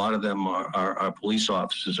COVID, and a lot of them are police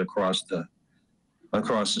officers across the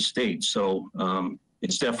state. So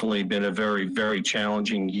it's definitely been a very, very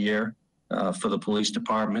challenging year for the police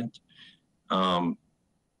department. And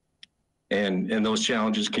those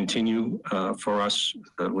challenges continue for us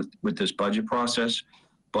with this budget process.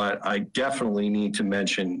 But I definitely need to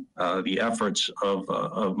mention the efforts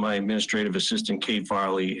of my administrative assistant, Kate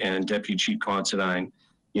Farley, and Deputy Chief Considine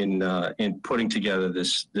in putting together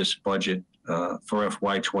this budget for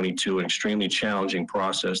FY22, an extremely challenging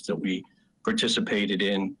process that we participated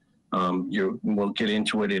in. We'll get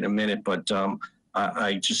into it in a minute, but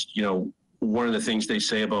I just, one of the things they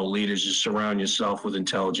say about leaders is surround yourself with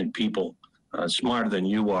intelligent people, smarter than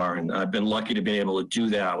you are. And I've been lucky to be able to do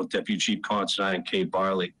that with Deputy Chief Considine and Kate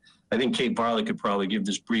Barley. I think Kate Barley could probably give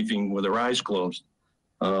this briefing with her eyes closed.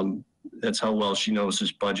 That's how well she knows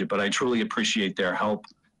this budget, but I truly appreciate their help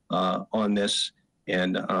on this.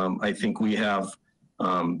 And I think we have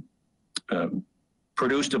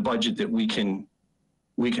produced a budget that we can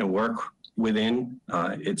work within.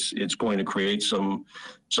 It's going to create some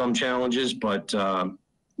challenges, but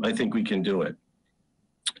I think we can do it.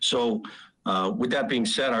 So with that being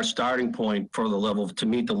said, our starting point for to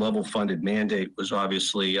meet the level funded mandate was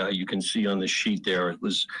obviously, you can see on the sheet there, it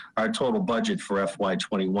was our total budget for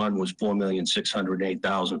FY21 was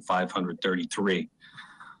 $4,608,533.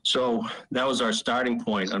 So that was our starting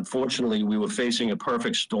point. Unfortunately, we were facing a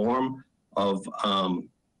perfect storm of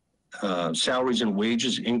salaries and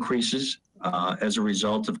wages increases as a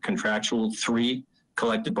result of contractual 3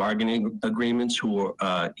 collective bargaining agreements who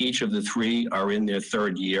are, each of the 3 are in their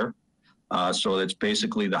 3rd year. So that's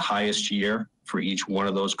basically the highest year for each one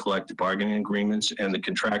of those collective bargaining agreements and the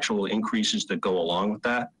contractual increases that go along with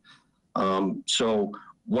that. So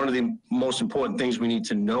one of the most important things we need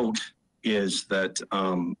to note is that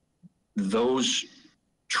those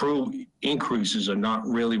true increases are not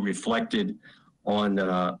really reflected on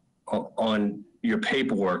your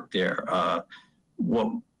paperwork there.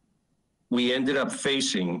 What we ended up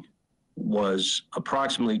facing was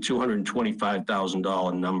approximately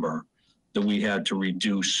 $225,000 number that we had to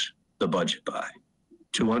reduce the budget by,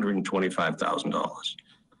 $225,000.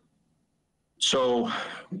 So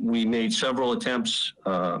we made several attempts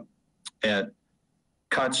at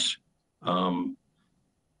cuts. And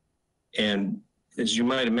as you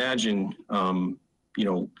might imagine, you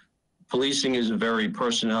know, policing is a very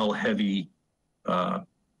personnel heavy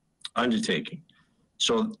undertaking.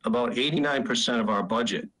 So about 89% of our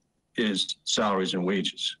budget is salaries and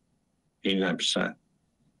wages, 89%.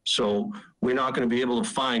 So we're not going to be able to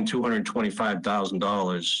find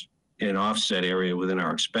 $225,000 in an offset area within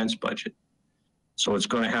our expense budget. So it's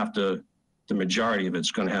going to have to, the majority of it's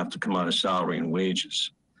going to have to come out of salary and wages.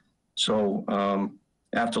 So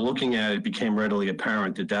after looking at it, it became readily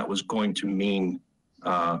apparent that that was going to mean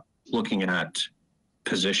looking at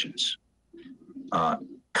positions.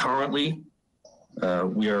 Currently,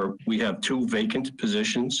 we have 2 vacant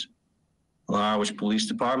positions in the Harwich Police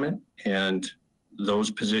Department, and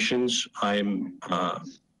those positions I'm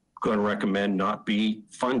going to recommend not be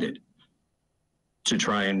funded to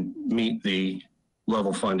try and meet the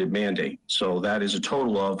level funded mandate. So that is a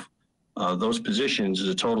total of, those positions is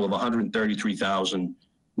a total of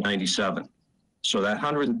 $133,097. So that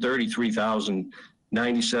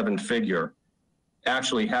 $133,097 figure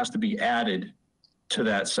actually has to be added to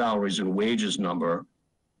that salaries and wages number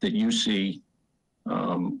that you see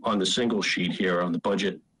on the single sheet here on the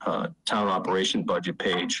budget, town operation budget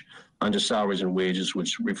page under salaries and wages,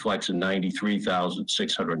 which reflects a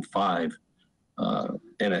 $93,605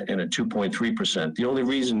 and a 2.3%. The only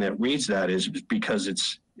reason that reads that is because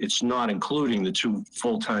it's not including the 2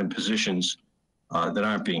 full-time positions that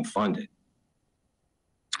aren't being funded.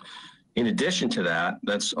 In addition to that,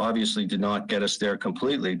 that's obviously did not get us there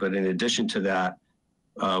completely, but in addition to that,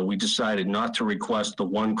 we decided not to request the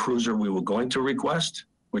 1 cruiser we were going to request,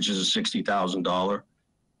 which is a $60,000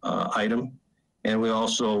 item. And we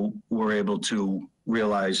also were able to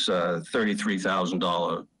realize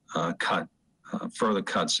 $33,000 cut, further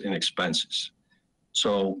cuts in expenses.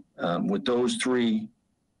 So with those 3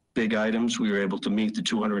 big items, we were able to meet the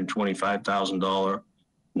 $225,000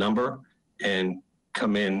 number and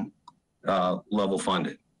come in level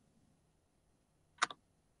funded.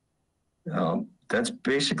 That's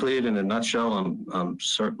basically it in a nutshell. I'm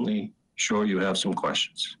certainly sure you have some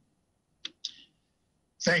questions.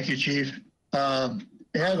 Thank you, Chief. Ed,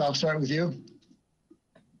 I'll start with you.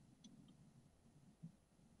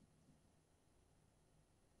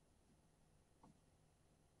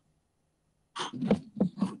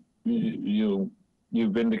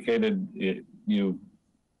 You've indicated you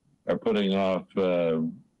are putting off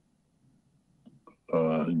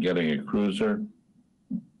getting a cruiser.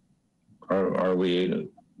 Are we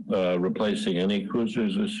replacing any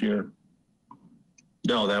cruisers this year?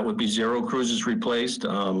 No, that would be 0 cruisers replaced.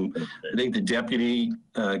 I think the deputy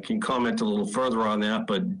can comment a little further on that,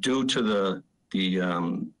 but due to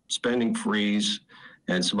the spending freeze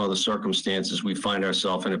and some other circumstances, we find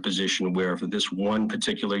ourselves in a position where for this one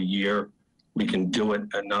particular year, we can do it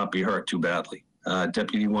and not be hurt too badly.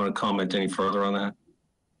 Deputy, you want to comment any further on that?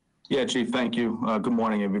 Yeah, Chief, thank you. Good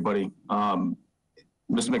morning, everybody.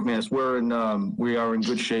 Mr. McManus, we are in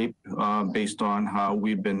good shape based on how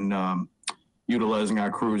we've been utilizing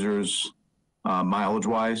our cruisers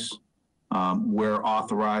mileage-wise. We're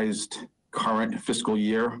authorized current fiscal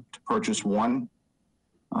year to purchase 1.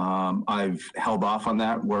 I've held off on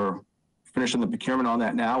that. We're finishing the procurement on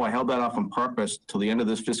that now. I held that off on purpose till the end of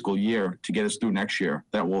this fiscal year to get us through next year.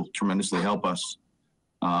 That will tremendously help us.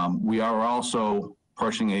 We are also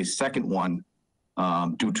purchasing a second one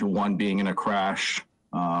due to one being in a crash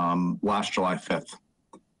last July 5th.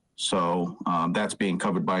 So that's being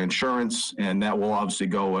covered by insurance, and that will obviously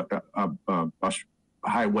go a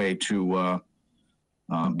highway to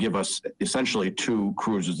give us essentially 2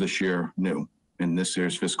 cruisers this year new in this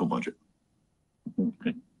year's fiscal budget.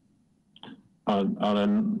 Okay. On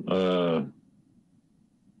a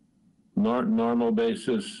normal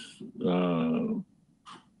basis, do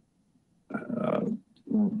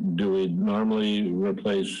we normally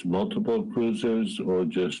replace multiple cruisers or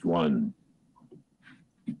just 1?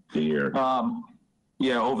 the year?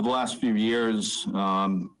 Yeah, over the last few years,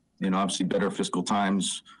 obviously better fiscal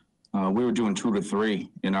times, we were doing 2 to 3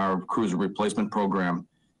 in our cruiser replacement program.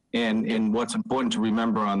 And what's important to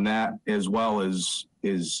remember on that as well is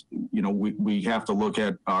we have to look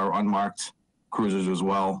at our unmarked cruisers as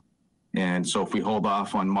well. And so if we hold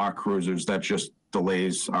off on marked cruisers, that just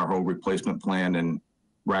delays our whole replacement plan and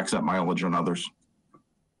racks up mileage on others.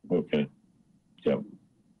 Okay. Yep.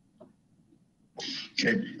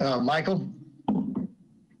 Okay, Michael?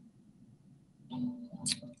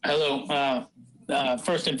 Hello.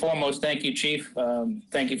 First and foremost, thank you, Chief.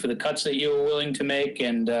 Thank you for the cuts that you were willing to make,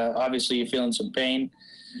 and obviously you're feeling some pain.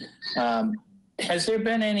 Has there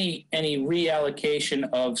been any reallocation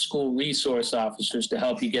of school resource officers to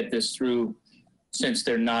help you get this through since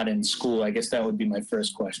they're not in school? I guess that would be my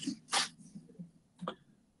first question.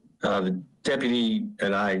 The deputy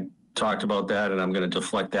and I talked about that, and I'm going to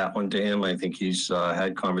deflect that one to him. I think he's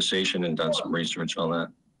had conversation and done some research on that.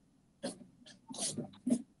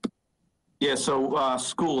 Yeah, so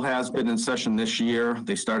school has been in session this year.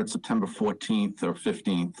 They started September 14th or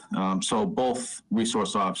 15th. So both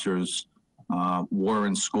resource officers were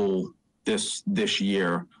in school this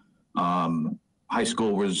year. High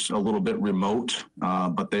school was a little bit remote,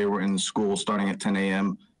 but they were in school starting at 10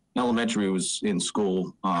 a.m. Elementary was in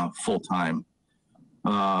school full time.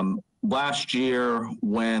 Last year,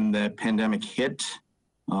 when the pandemic hit,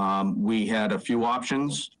 we had a few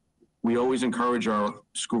options. We always encourage our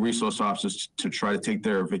school resource officers to try to take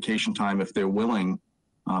their vacation time if they're willing,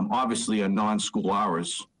 obviously on non-school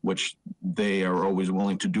hours, which they are always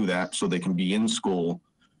willing to do that so they can be in school.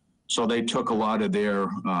 So they took a lot of their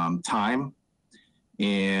time,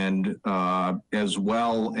 and as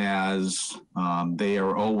well as they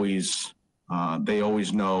always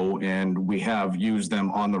know, and we have used them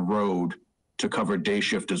on the road to cover day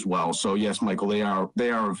shift as well. So yes, Michael, they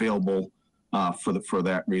are available for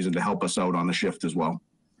that reason to help us out on the shift as well.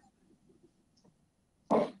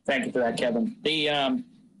 Thank you for that, Kevin. And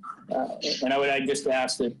I just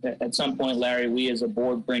ask that at some point, Larry, we as a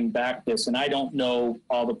board bring back this, and I don't know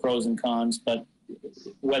all the pros and cons, but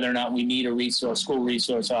whether or not we need a school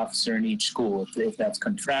resource officer in each school, if that's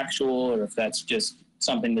contractual or if that's just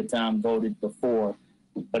something the town voted before.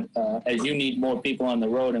 But as you need more people on the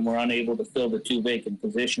road and we're unable to fill the 2 vacant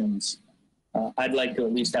positions, I'd like to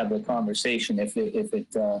at least have the conversation if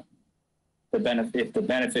the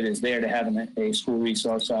benefit is there to having a school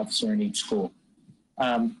resource officer in each school.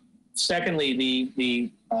 Secondly,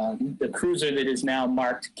 the cruiser that is now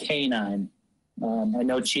marked K9. I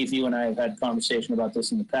know, Chief, you and I have had conversation about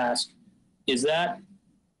this in the past. Is that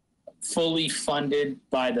fully funded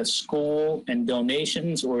by the school and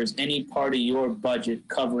donations, or is any part of your budget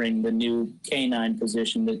covering the new K9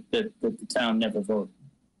 position that the town never voted?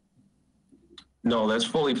 No, that's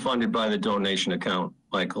fully funded by the donation account,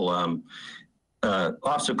 Michael.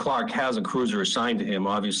 Officer Clark has a cruiser assigned to him.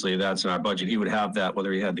 Obviously, that's in our budget. He would have that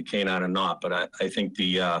whether he had the K9 or not. But I think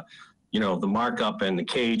the markup and the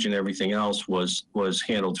cage and everything else was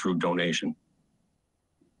handled through donation.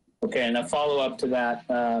 Okay, and a follow-up to that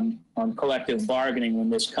on collective bargaining when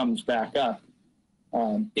this comes back up,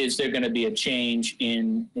 is there going to be a change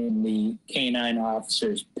in the K9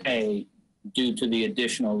 officer's pay due to the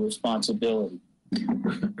additional responsibility?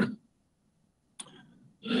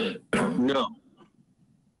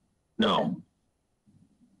 No.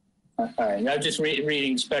 All right. I'm just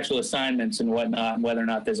reading special assignments and whatnot, and whether or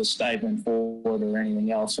not there's a stipend for it or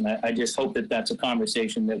anything else. And I just hope that that's a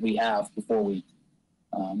conversation that we have before we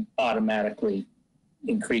automatically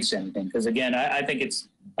increase anything. Because again, I think it's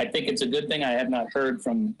a good thing. I have not heard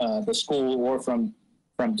from the school or from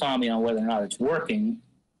Tommy on whether or not it's working,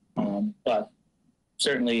 but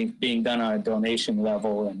certainly being done on a donation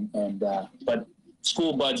level but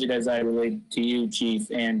school budget, as I relate to you, Chief,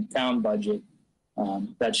 and town budget,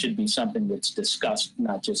 that should be something that's discussed,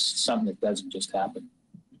 not just something that doesn't just happen.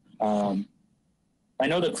 I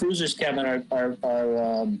know the cruisers, Kevin,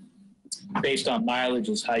 are based on mileage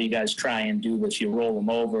is how you guys try and do this. You roll them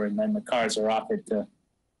over and then the cars are offered to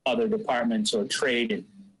other departments or traded.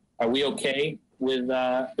 Are we okay with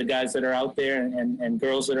the guys that are out there and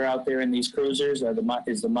girls that are out there in these cruisers?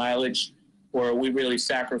 Is the mileage, or are we really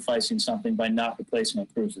sacrificing something by not replacing a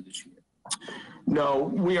cruiser this year?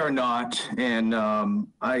 No, we are not. And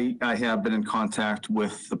I have been in contact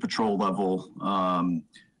with the patrol level. And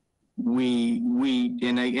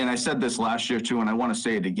I said this last year too, and I want to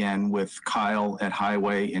say it again with Kyle at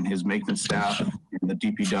Highway and his maintenance staff and the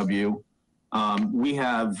DPW. We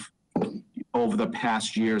have, over the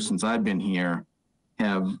past year since I've been here,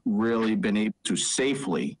 have really been able to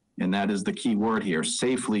safely, and that is the key word here,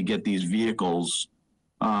 safely get these vehicles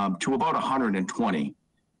to about 120.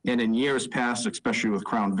 And in years past, especially with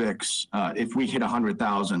Crown Vics, if we hit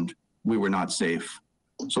 100,000, we were not safe.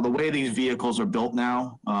 So the way these vehicles are built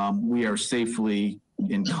now, we are safely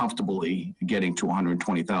and comfortably getting to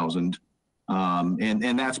 120,000.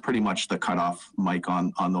 And that's pretty much the cutoff, Mike,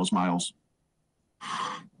 on those miles.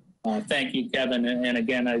 Thank you, Kevin. And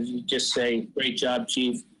again, I just say, great job,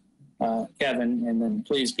 Chief Kevin. And then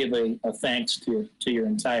please give a thanks to your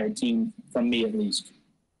entire team, from me at least.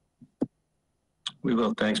 We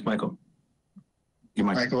will. Thanks, Michael. You,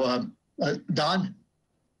 Michael. Don?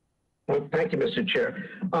 Well, thank you, Mr. Chair.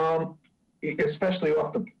 Especially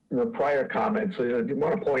off the prior comments, I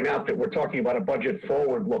want to point out that we're talking about a budget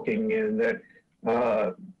forward-looking, and that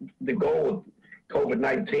the goal of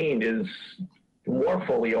COVID-19 is to more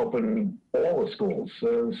fully open all the schools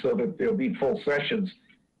so that there'll be full sessions.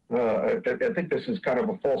 I think this is kind of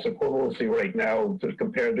a false equivalency right now to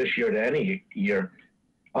compare this year to any year.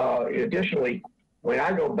 Additionally, when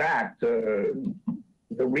I go back to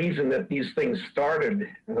the reason that these things started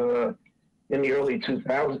in the early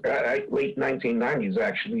 2000s, late 1990s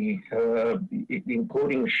actually,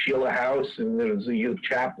 including Sheila House, and there was a youth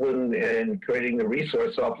chaplain, and creating the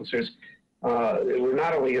resource officers. There were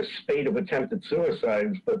not only a spate of attempted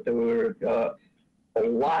suicides, but there were a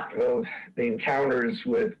lot of encounters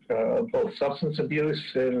with both substance abuse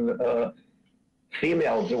and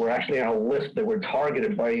females that were actually on a list that were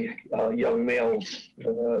targeted by young males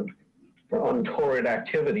for untoward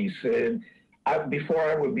activities. And before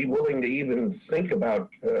I would be willing to even think about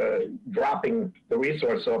dropping the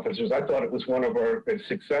resource officers, I thought it was one of our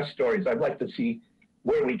success stories. I'd like to see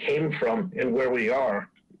where we came from and where we are,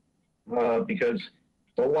 because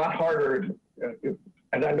it's a lot harder,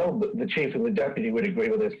 and I know the chief and the deputy would agree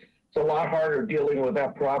with this, it's a lot harder dealing with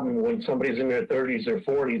that problem when somebody's in their 30s or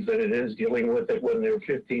 40s than it is dealing with it when they're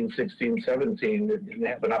 15, 16, 17, and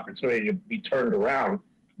have an opportunity to be turned around.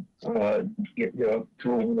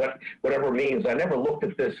 Through whatever means. I never looked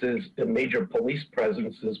at this as a major police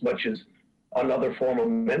presence as much as another form of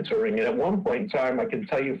mentoring. And at one point in time, I can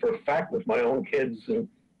tell you for a fact, with my own kids and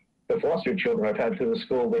the foster children I've had through the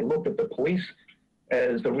school, they looked at the police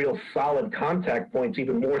as the real solid contact points,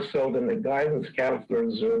 even more so than the guidance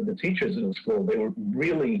counselors or the teachers in the school. They were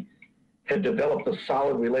really had developed a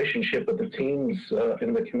solid relationship with the teams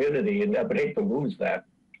in the community, and I would hate to lose that.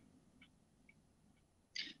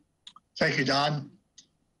 Thank you, Don.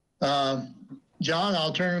 John,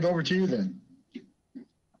 I'll turn it over to you then.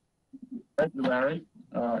 Thank you, Larry.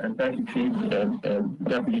 And thank you, Chief and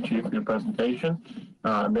Deputy Chief, for your presentation.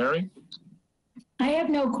 Mary? I have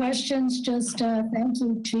no questions, just thank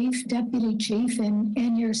you, Chief, Deputy Chief,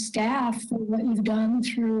 and your staff for what you've done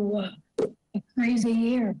through a crazy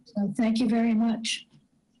year. So thank you very much.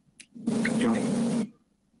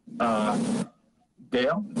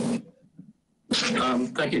 Dale?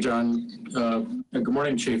 Thank you, John. And good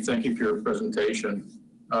morning, Chief. Thank you for your presentation.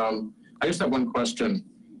 I just have one question.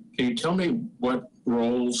 Can you tell me what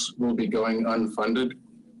roles will be going unfunded?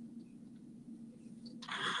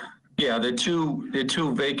 Yeah, they're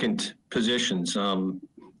two vacant positions.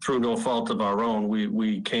 Through no fault of our own,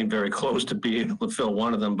 we came very close to being able to fill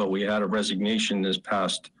one of them, but we had a resignation this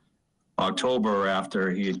past October after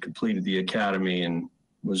he had completed the academy and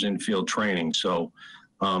was in field training. So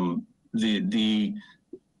the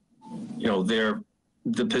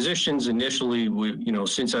positions initially,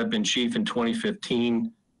 since I've been chief in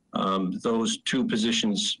 2015, those two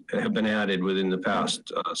positions have been added within the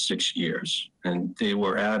past 6 years, and they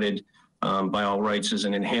were added by all rights as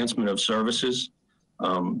an enhancement of services.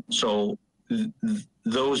 So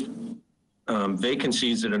those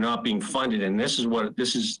vacancies that are not being funded, and this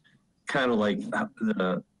is kind of like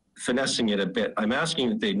finessing it a bit. I'm asking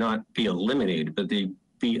that they not be eliminated, but they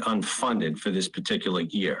be unfunded for this particular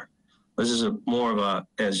year. This is more of a,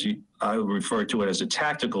 I would refer to it as a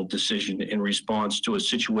tactical decision in response to a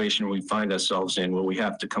situation we find ourselves in where we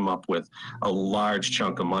have to come up with a large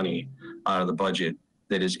chunk of money out of the budget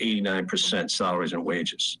that is 89% salaries and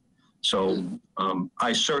wages. So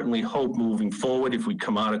I certainly hope moving forward, if we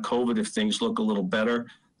come out of COVID, if things look a little better,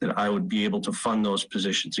 that I would be able to fund those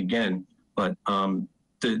positions again. But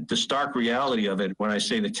the stark reality of it, when I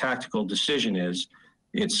say the tactical decision is,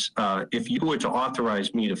 it's if you were to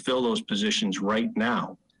authorize me to fill those positions right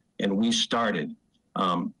now, and we started,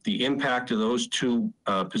 the impact of those two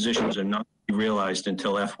positions are not realized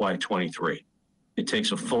until FY23. It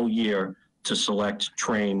takes a full year to select,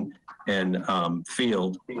 train, and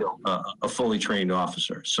field a fully trained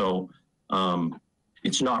officer. So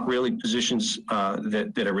it's not really positions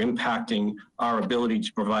that are impacting our ability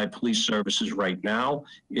to provide police services right now.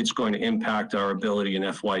 It's going to impact our ability in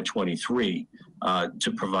FY23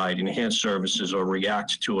 to provide enhanced services or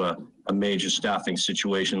react to a major staffing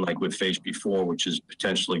situation like we've faced before, which is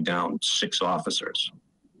potentially down 6 officers.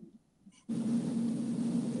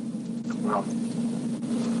 Well,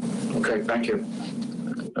 Okay, thank you.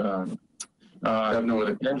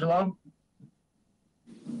 Angelo?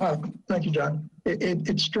 Thank you, John.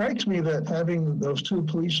 It strikes me that having those 2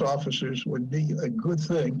 police officers would be a good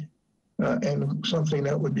thing and something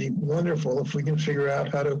that would be wonderful if we can figure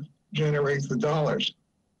out how to generate the dollars.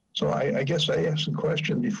 So I guess I asked the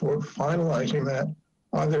question before finalizing that.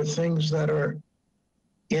 Are there things that are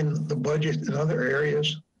in the budget in other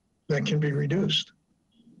areas that can be reduced?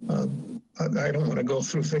 I don't want to go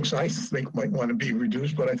through things I think might want to be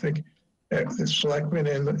reduced, but I think the selectmen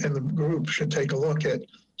and the group should take a look at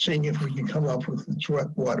seeing if we can come up with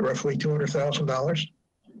what roughly $200,000,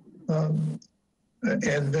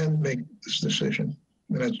 and then make this decision.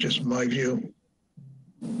 And that's just my view.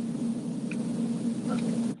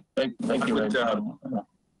 Thank you. Dan?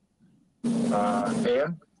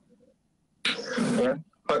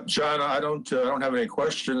 John, I don't have any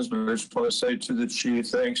questions, but I just want to say to the chief,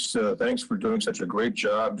 thanks for doing such a great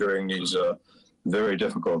job during these very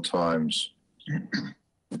difficult times.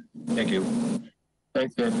 Thank you.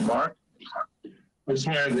 Thanks, Dan. Mark? I just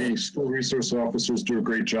wanted the school resource officers do a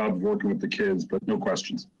great job working with the kids, but no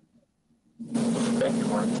questions. Thank you,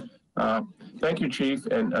 Mark. Thank you, Chief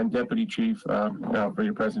and Deputy Chief, for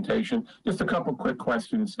your presentation. Just a couple quick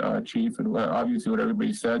questions, Chief, and obviously what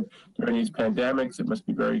everybody said, during these pandemics, it must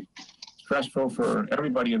be very stressful for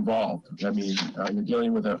everybody involved. I mean, you're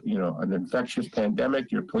dealing with an infectious pandemic,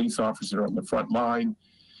 you're a police officer on the front line,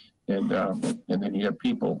 and then you have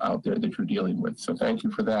people out there that you're dealing with. So thank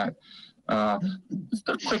you for that. Just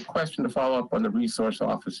a quick question to follow up on the resource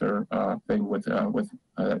officer thing with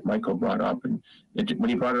that Michael brought up, and when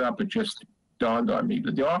he brought it up, it just dawned on me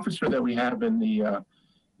that the officer that we have in the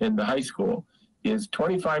high school is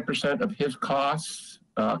 25% of his costs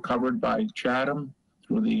covered by Chatham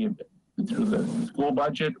through the school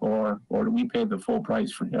budget, or do we pay the full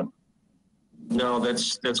price for him? No,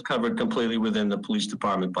 that's covered completely within the police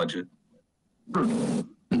department budget. Okay,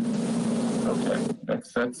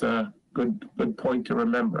 that's a good point to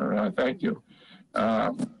remember. Thank you.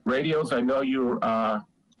 Radios, I know you are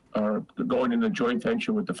going in a joint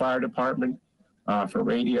venture with the fire department for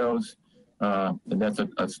radios, and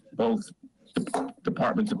that's both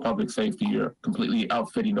departments of public safety. You're completely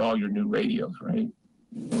outfitting all your new radios, right?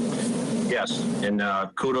 Yes, and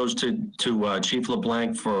kudos to Chief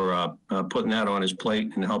LeBlanc for putting that on his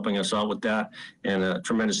plate and helping us out with that. And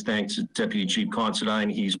tremendous thanks to Deputy Chief Considine.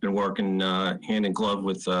 He's been working hand in glove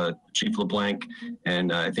with Chief LeBlanc,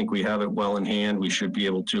 and I think we have it well in hand. We should be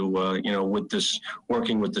able to, with this,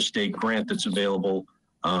 working with the state grant that's available,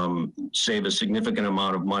 save a significant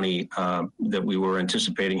amount of money that we were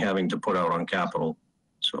anticipating having to put out on capital.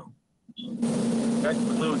 So that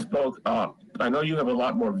includes both. I know you have a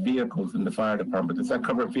lot more vehicles in the fire department. Does that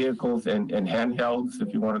cover vehicles and handhelds,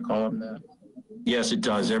 if you want to call them that? Yes, it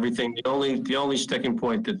does. Everything. The only sticking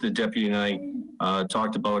point that the deputy and I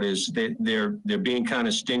talked about is they're being kind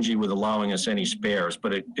of stingy with allowing us any spares,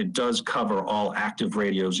 but it does cover all active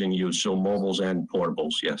radios in use, so mobiles and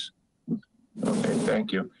portables. Yes. Okay,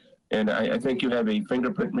 thank you. And I think you have a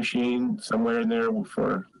fingerprint machine somewhere in there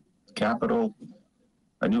for capital,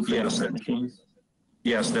 a new fingerprint machine?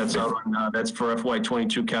 Yes, that's out on, that's for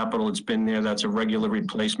FY22 capital. It's been there. That's a regular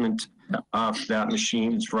replacement for that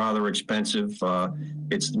machine. It's rather expensive.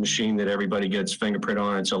 It's the machine that everybody gets fingerprint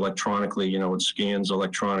on. It's electronically, it scans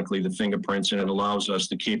electronically the fingerprints, and it allows us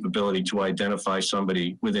the capability to identify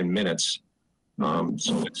somebody within minutes.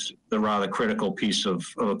 So it's the rather critical piece of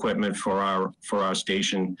equipment for our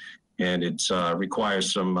station, and it's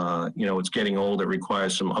requires some, it's getting old. It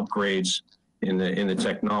requires some upgrades in the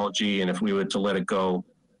technology, and if we were to let it go,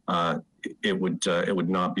 it would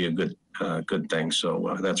not be a good thing.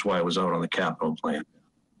 So that's why it was out on the capital plan.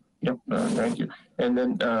 Yep, thank you. And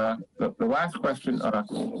then the last question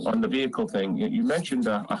on the vehicle thing, you mentioned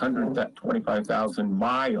 125,000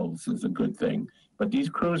 miles is a good thing, but these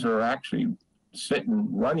crews are actually sitting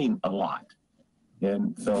running a lot,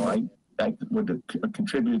 and so I would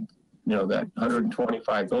contribute. That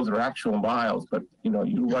 125, those are actual miles, but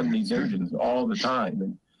you run these engines all the time,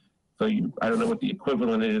 and so I don't know what the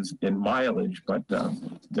equivalent is in mileage, but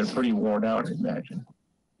they're pretty worn out, I imagine.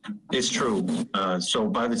 It's true. So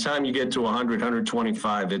by the time you get to 100,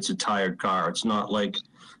 125, it's a tired car. It's not like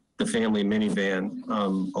the family minivan.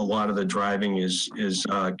 A lot of the driving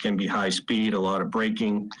can be high speed, a lot of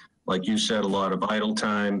braking, like you said, a lot of idle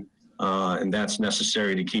time. and that's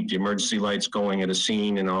necessary to keep the emergency lights going at a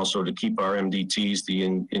scene and also to keep our MDTs, the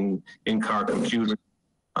in-car computer,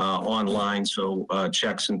 online, so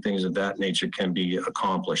checks and things of that nature can be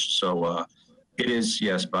accomplished. So it is,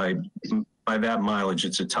 yes, by that mileage,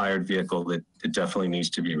 it's a tired vehicle that it definitely needs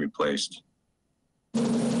to be replaced.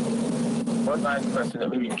 One last question that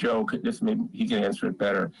maybe Joe could just, maybe he can answer it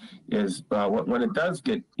better, is when it does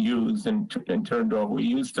get used and turned over, we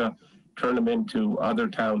used to turn them into other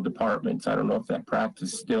town departments. I don't know if that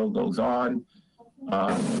practice still goes on.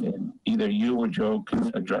 And either you or Joe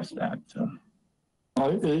can address that. So.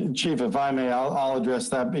 Chief, if I may, I'll address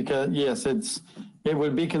that because yes, it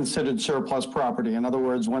would be considered surplus property. In other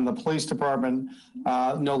words, when the police department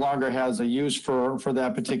no longer has a use for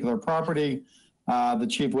that particular property, the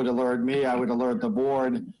chief would alert me, I would alert the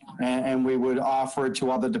board, and we would offer it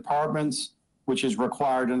to other departments, which is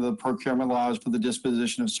required under the procurement laws for the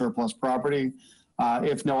disposition of surplus property.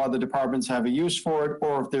 If no other departments have a use for it,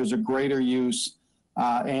 or if there's a greater use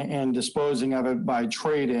and disposing of it by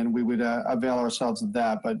trade-in, we would avail ourselves of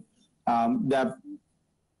that. But that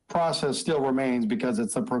process still remains because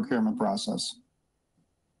it's a procurement process.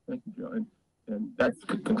 Thank you, Joe. And that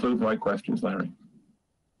concludes my questions, Larry.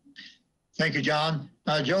 Thank you, John.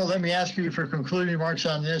 Joe, let me ask you for concluding remarks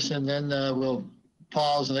on this, and then we'll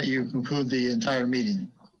pause and let you conclude the entire meeting.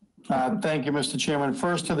 Thank you, Mr. Chairman.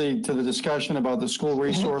 First, to the discussion about the school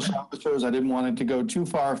resource officers, I didn't want it to go too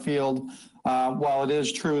far afield. While it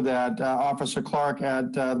is true that Officer Clark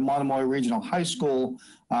at Monomoy Regional High School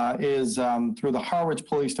is through the Harwich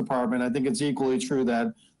Police Department, I think it's equally true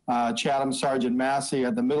that Chatham Sergeant Massey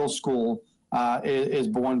at the middle school is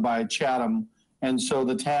borne by Chatham. And so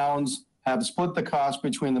the towns have split the cost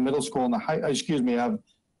between the middle school and have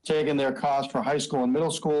taken their cost for high school and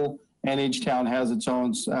middle school, and each town has its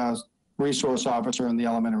own resource officer in the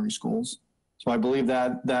elementary schools. So I believe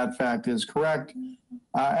that that fact is correct.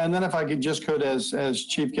 And then if I could, as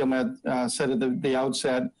Chief Gilmet said at the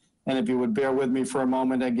outset, and if you would bear with me for a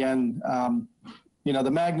moment again,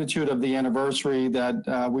 the magnitude of the anniversary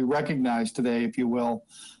that we recognize today, if you will.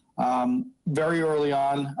 Very early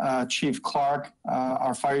on, Chief Clark,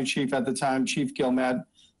 our fire chief at the time, Chief Gilmet,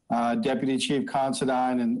 Deputy Chief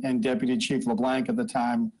Considine, and Deputy Chief LeBlanc at the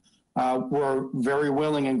time, were very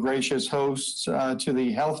willing and gracious hosts to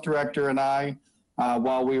the health director and I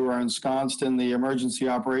while we were ensconced in the Emergency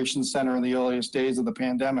Operations Center in the earliest days of the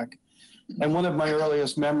pandemic. And one of my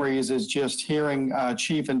earliest memories is just hearing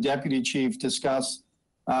Chief and Deputy Chief discuss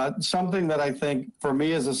something that I think for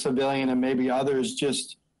me as a civilian and maybe others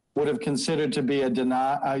just would have considered to be a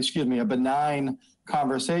benign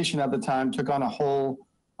conversation at the time, took on a whole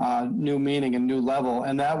new meaning and new level.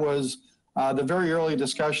 And that was the very early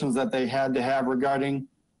discussions that they had to have regarding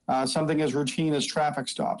something as routine as traffic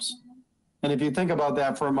stops. And if you think about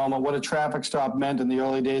that for a moment, what a traffic stop meant in the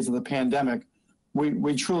early days of the pandemic,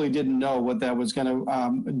 we truly didn't know what that was going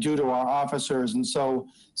to do to our officers. And so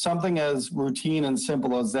something as routine and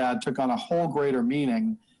simple as that took on a whole greater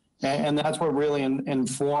meaning. And that's what really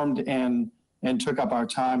informed and took up our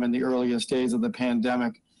time in the earliest days of the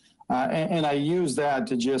pandemic. And I use that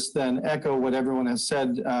to just then echo what everyone has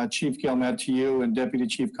said, Chief Gilmet, to you and Deputy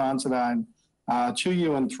Chief Considine, to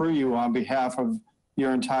you and through you on behalf of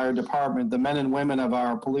your entire department, the men and women of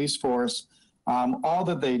our police force, all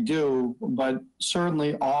that they do, but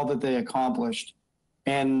certainly all that they accomplished.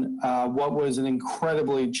 And what was an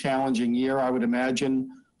incredibly challenging year, I would imagine,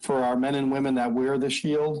 for our men and women that wear the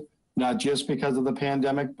shield, not just because of the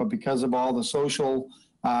pandemic, but because of all the social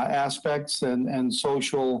aspects and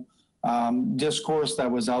social discourse that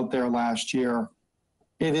was out there last year.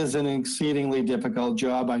 It is an exceedingly difficult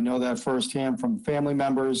job. I know that firsthand from family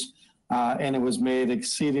members, and it was made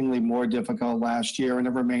exceedingly more difficult last year, and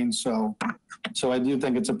it remains so. So I do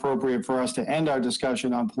think it's appropriate for us to end our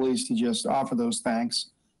discussion on police to just offer those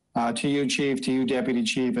thanks to you, Chief, to you, Deputy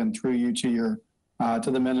Chief, and through you to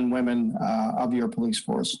the men and women of your police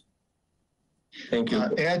force. Thank you.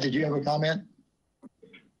 Ed, did you have a comment?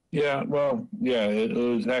 Yeah, well, yeah, it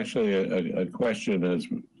was actually a question as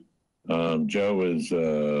Joe was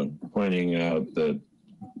pointing out that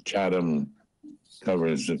Chatham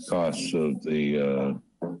covers the costs of the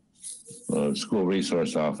school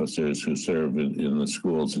resource officers who serve in the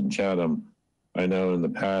schools in Chatham. I know in the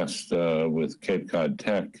past with Cape Cod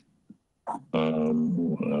Tech,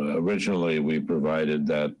 originally we provided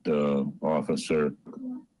that officer,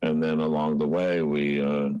 and then along the way we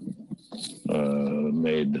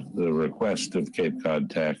made the request of Cape Cod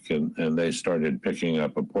Tech, and they started picking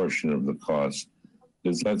up a portion of the cost.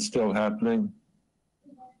 Is that still happening?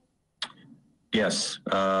 Yes,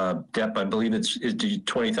 Dep, I believe it's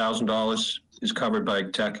 $20,000 is covered by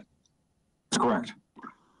Tech. That's correct.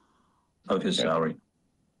 Of his salary.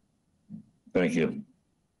 Thank you.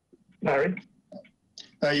 Larry?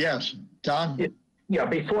 Yes. Don? Yeah,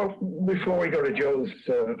 before we go to Joe's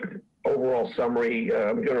overall summary,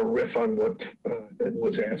 I'm going to riff on what Ed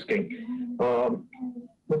was asking.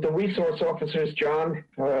 With the resource officers, John,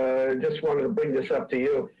 just wanted to bring this up to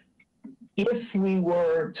you. If we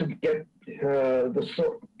were to get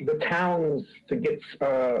the towns to get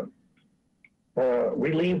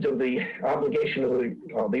relieved of the obligation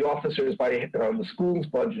of the officers by the schools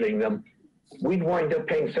budgeting them, we'd wind up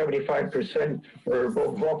paying 75% for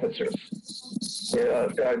both officers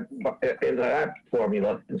in that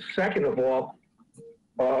formula. And second of all,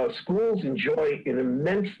 schools enjoy an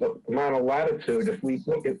immense amount of latitude. If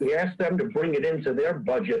we ask them to bring it into their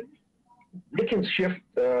budget, they can shift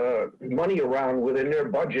money around within their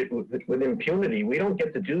budget with impunity. We don't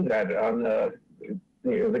get to do that on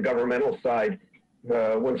the governmental side.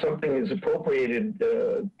 When something is appropriated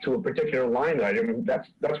to a particular line item,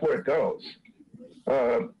 that's where it goes.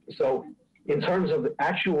 So in terms of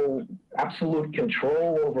actual absolute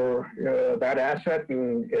control over that asset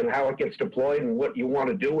and how it gets deployed and what you want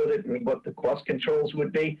to do with it and what the cost controls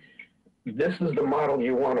would be, this is the model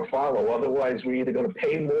you want to follow. Otherwise, we're either going to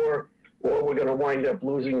pay more or we're going to wind up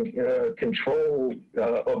losing control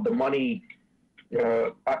of the money.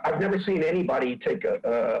 I've never seen anybody take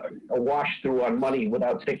a wash through on money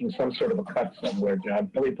without taking some sort of a cut somewhere, John.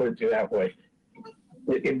 Let me put it to you that way.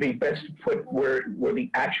 It'd be best to put where the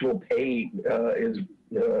actual pay is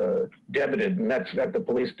debited, and that's at the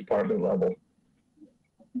police department level.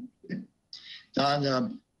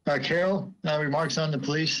 Don, Carol, remarks on the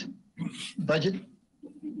police budget?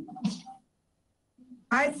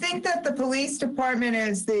 I think that the police department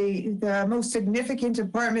is the most significant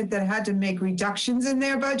department that had to make reductions in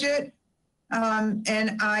their budget.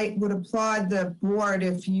 And I would applaud the board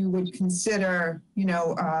if you would consider,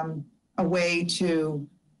 a way to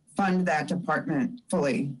fund that department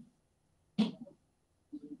fully.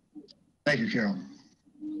 Thank you, Carol.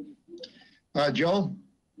 Joe,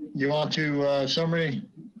 you want to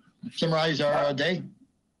summarize our day?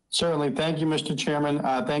 Certainly. Thank you, Mr. Chairman.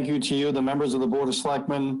 Thank you to you, the members of the Board of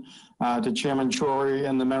Selectmen, to Chairman Chory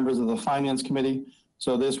and the members of the Finance Committee.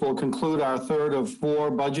 So this will conclude our third of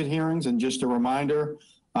 4 budget hearings. And just a reminder,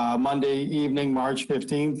 Monday evening, March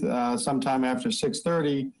 15th, sometime after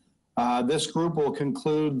 6:30, this group will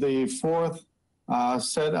conclude the 4th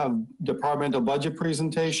set of departmental budget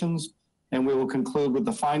presentations. And we will conclude with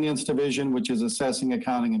the Finance Division, which is assessing,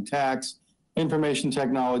 accounting, and tax, information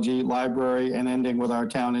technology, library, and ending with our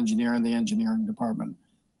town engineer and the engineering department.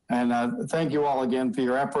 And thank you all again for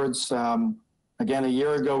your efforts. Again, a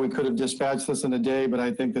year ago, we could have dispatched this in a day, but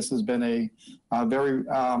I think this has been a very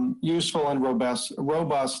useful and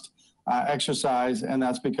robust exercise, and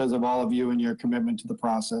that's because of all of you and your commitment to the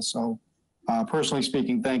process. So personally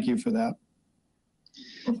speaking, thank you for that.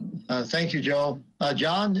 Thank you, Joe.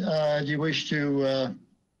 John, do you wish to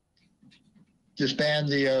disband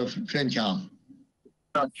the FinCom?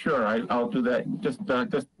 Sure, I'll do that. Just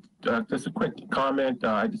a quick comment,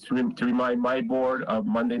 just to remind my board of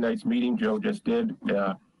Monday night's meeting Joe just did,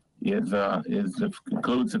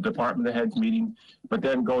 concludes the department heads meeting, but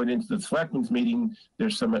then going into the selectmen's meeting,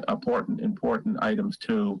 there's some important items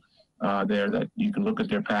too there that you can look at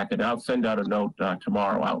their packet. I'll send out a note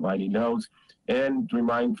tomorrow outlining those, and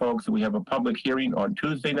remind folks that we have a public hearing on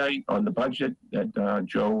Tuesday night on the budget that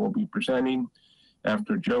Joe will be presenting.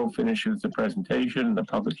 After Joe finishes the presentation, the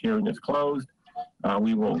public hearing is closed.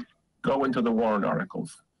 We will go into the warrant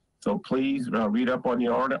articles. So please read up on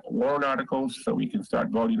the warrant articles so we can start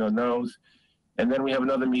voting on those. And then we have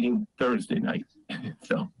another meeting Thursday night.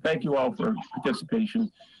 So thank you all for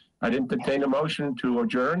participation. I'd entertain a motion to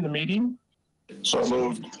adjourn the meeting. So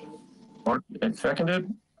moved. And seconded?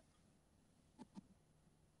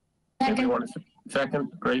 Everyone,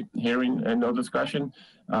 second, great. Hearing and no discussion.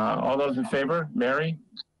 All those in favor? Mary?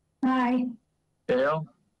 Aye. Dale?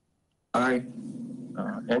 Aye.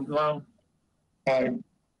 Angelo? Aye.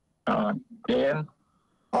 Dan?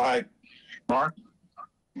 Aye. Mark?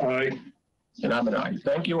 Aye. And I'm an aye.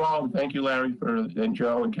 Thank you all. Thank you, Larry, and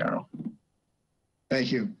Joe and Carol.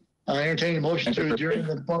 Thank you. I entertain a motion to adjourn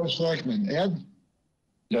the Board of Selectmen. Ed?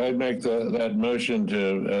 I'd make that motion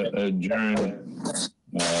to adjourn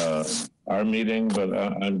our meeting, but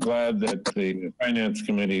I'm glad that the Finance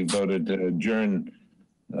Committee voted to adjourn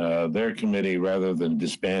their committee rather than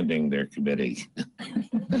disbanding their committee.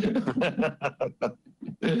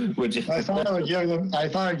 Which I thought I'd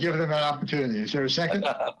give them an opportunity. Is there a second?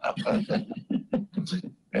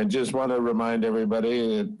 And just want to remind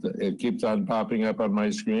everybody, it keeps on popping up on my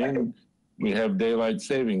screen. We have daylight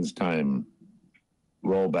savings time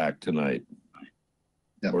rollback tonight.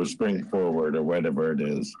 Yep. Or spring forward or whatever it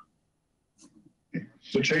is.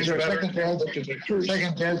 So change that.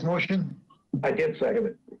 Second Ted's motion? I did second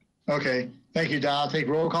it. Okay, thank you, Don. I'll take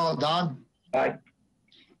roll call. Don? Aye.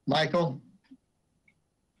 Michael?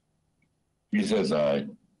 He says aye.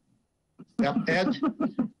 Yep, Ed?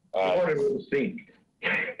 Aye.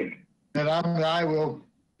 And I will.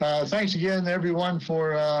 Thanks again, everyone,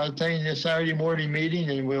 for attending this Saturday morning meeting,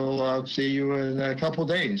 and we'll see you in a couple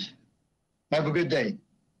days. Have a good day.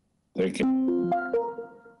 Thank you.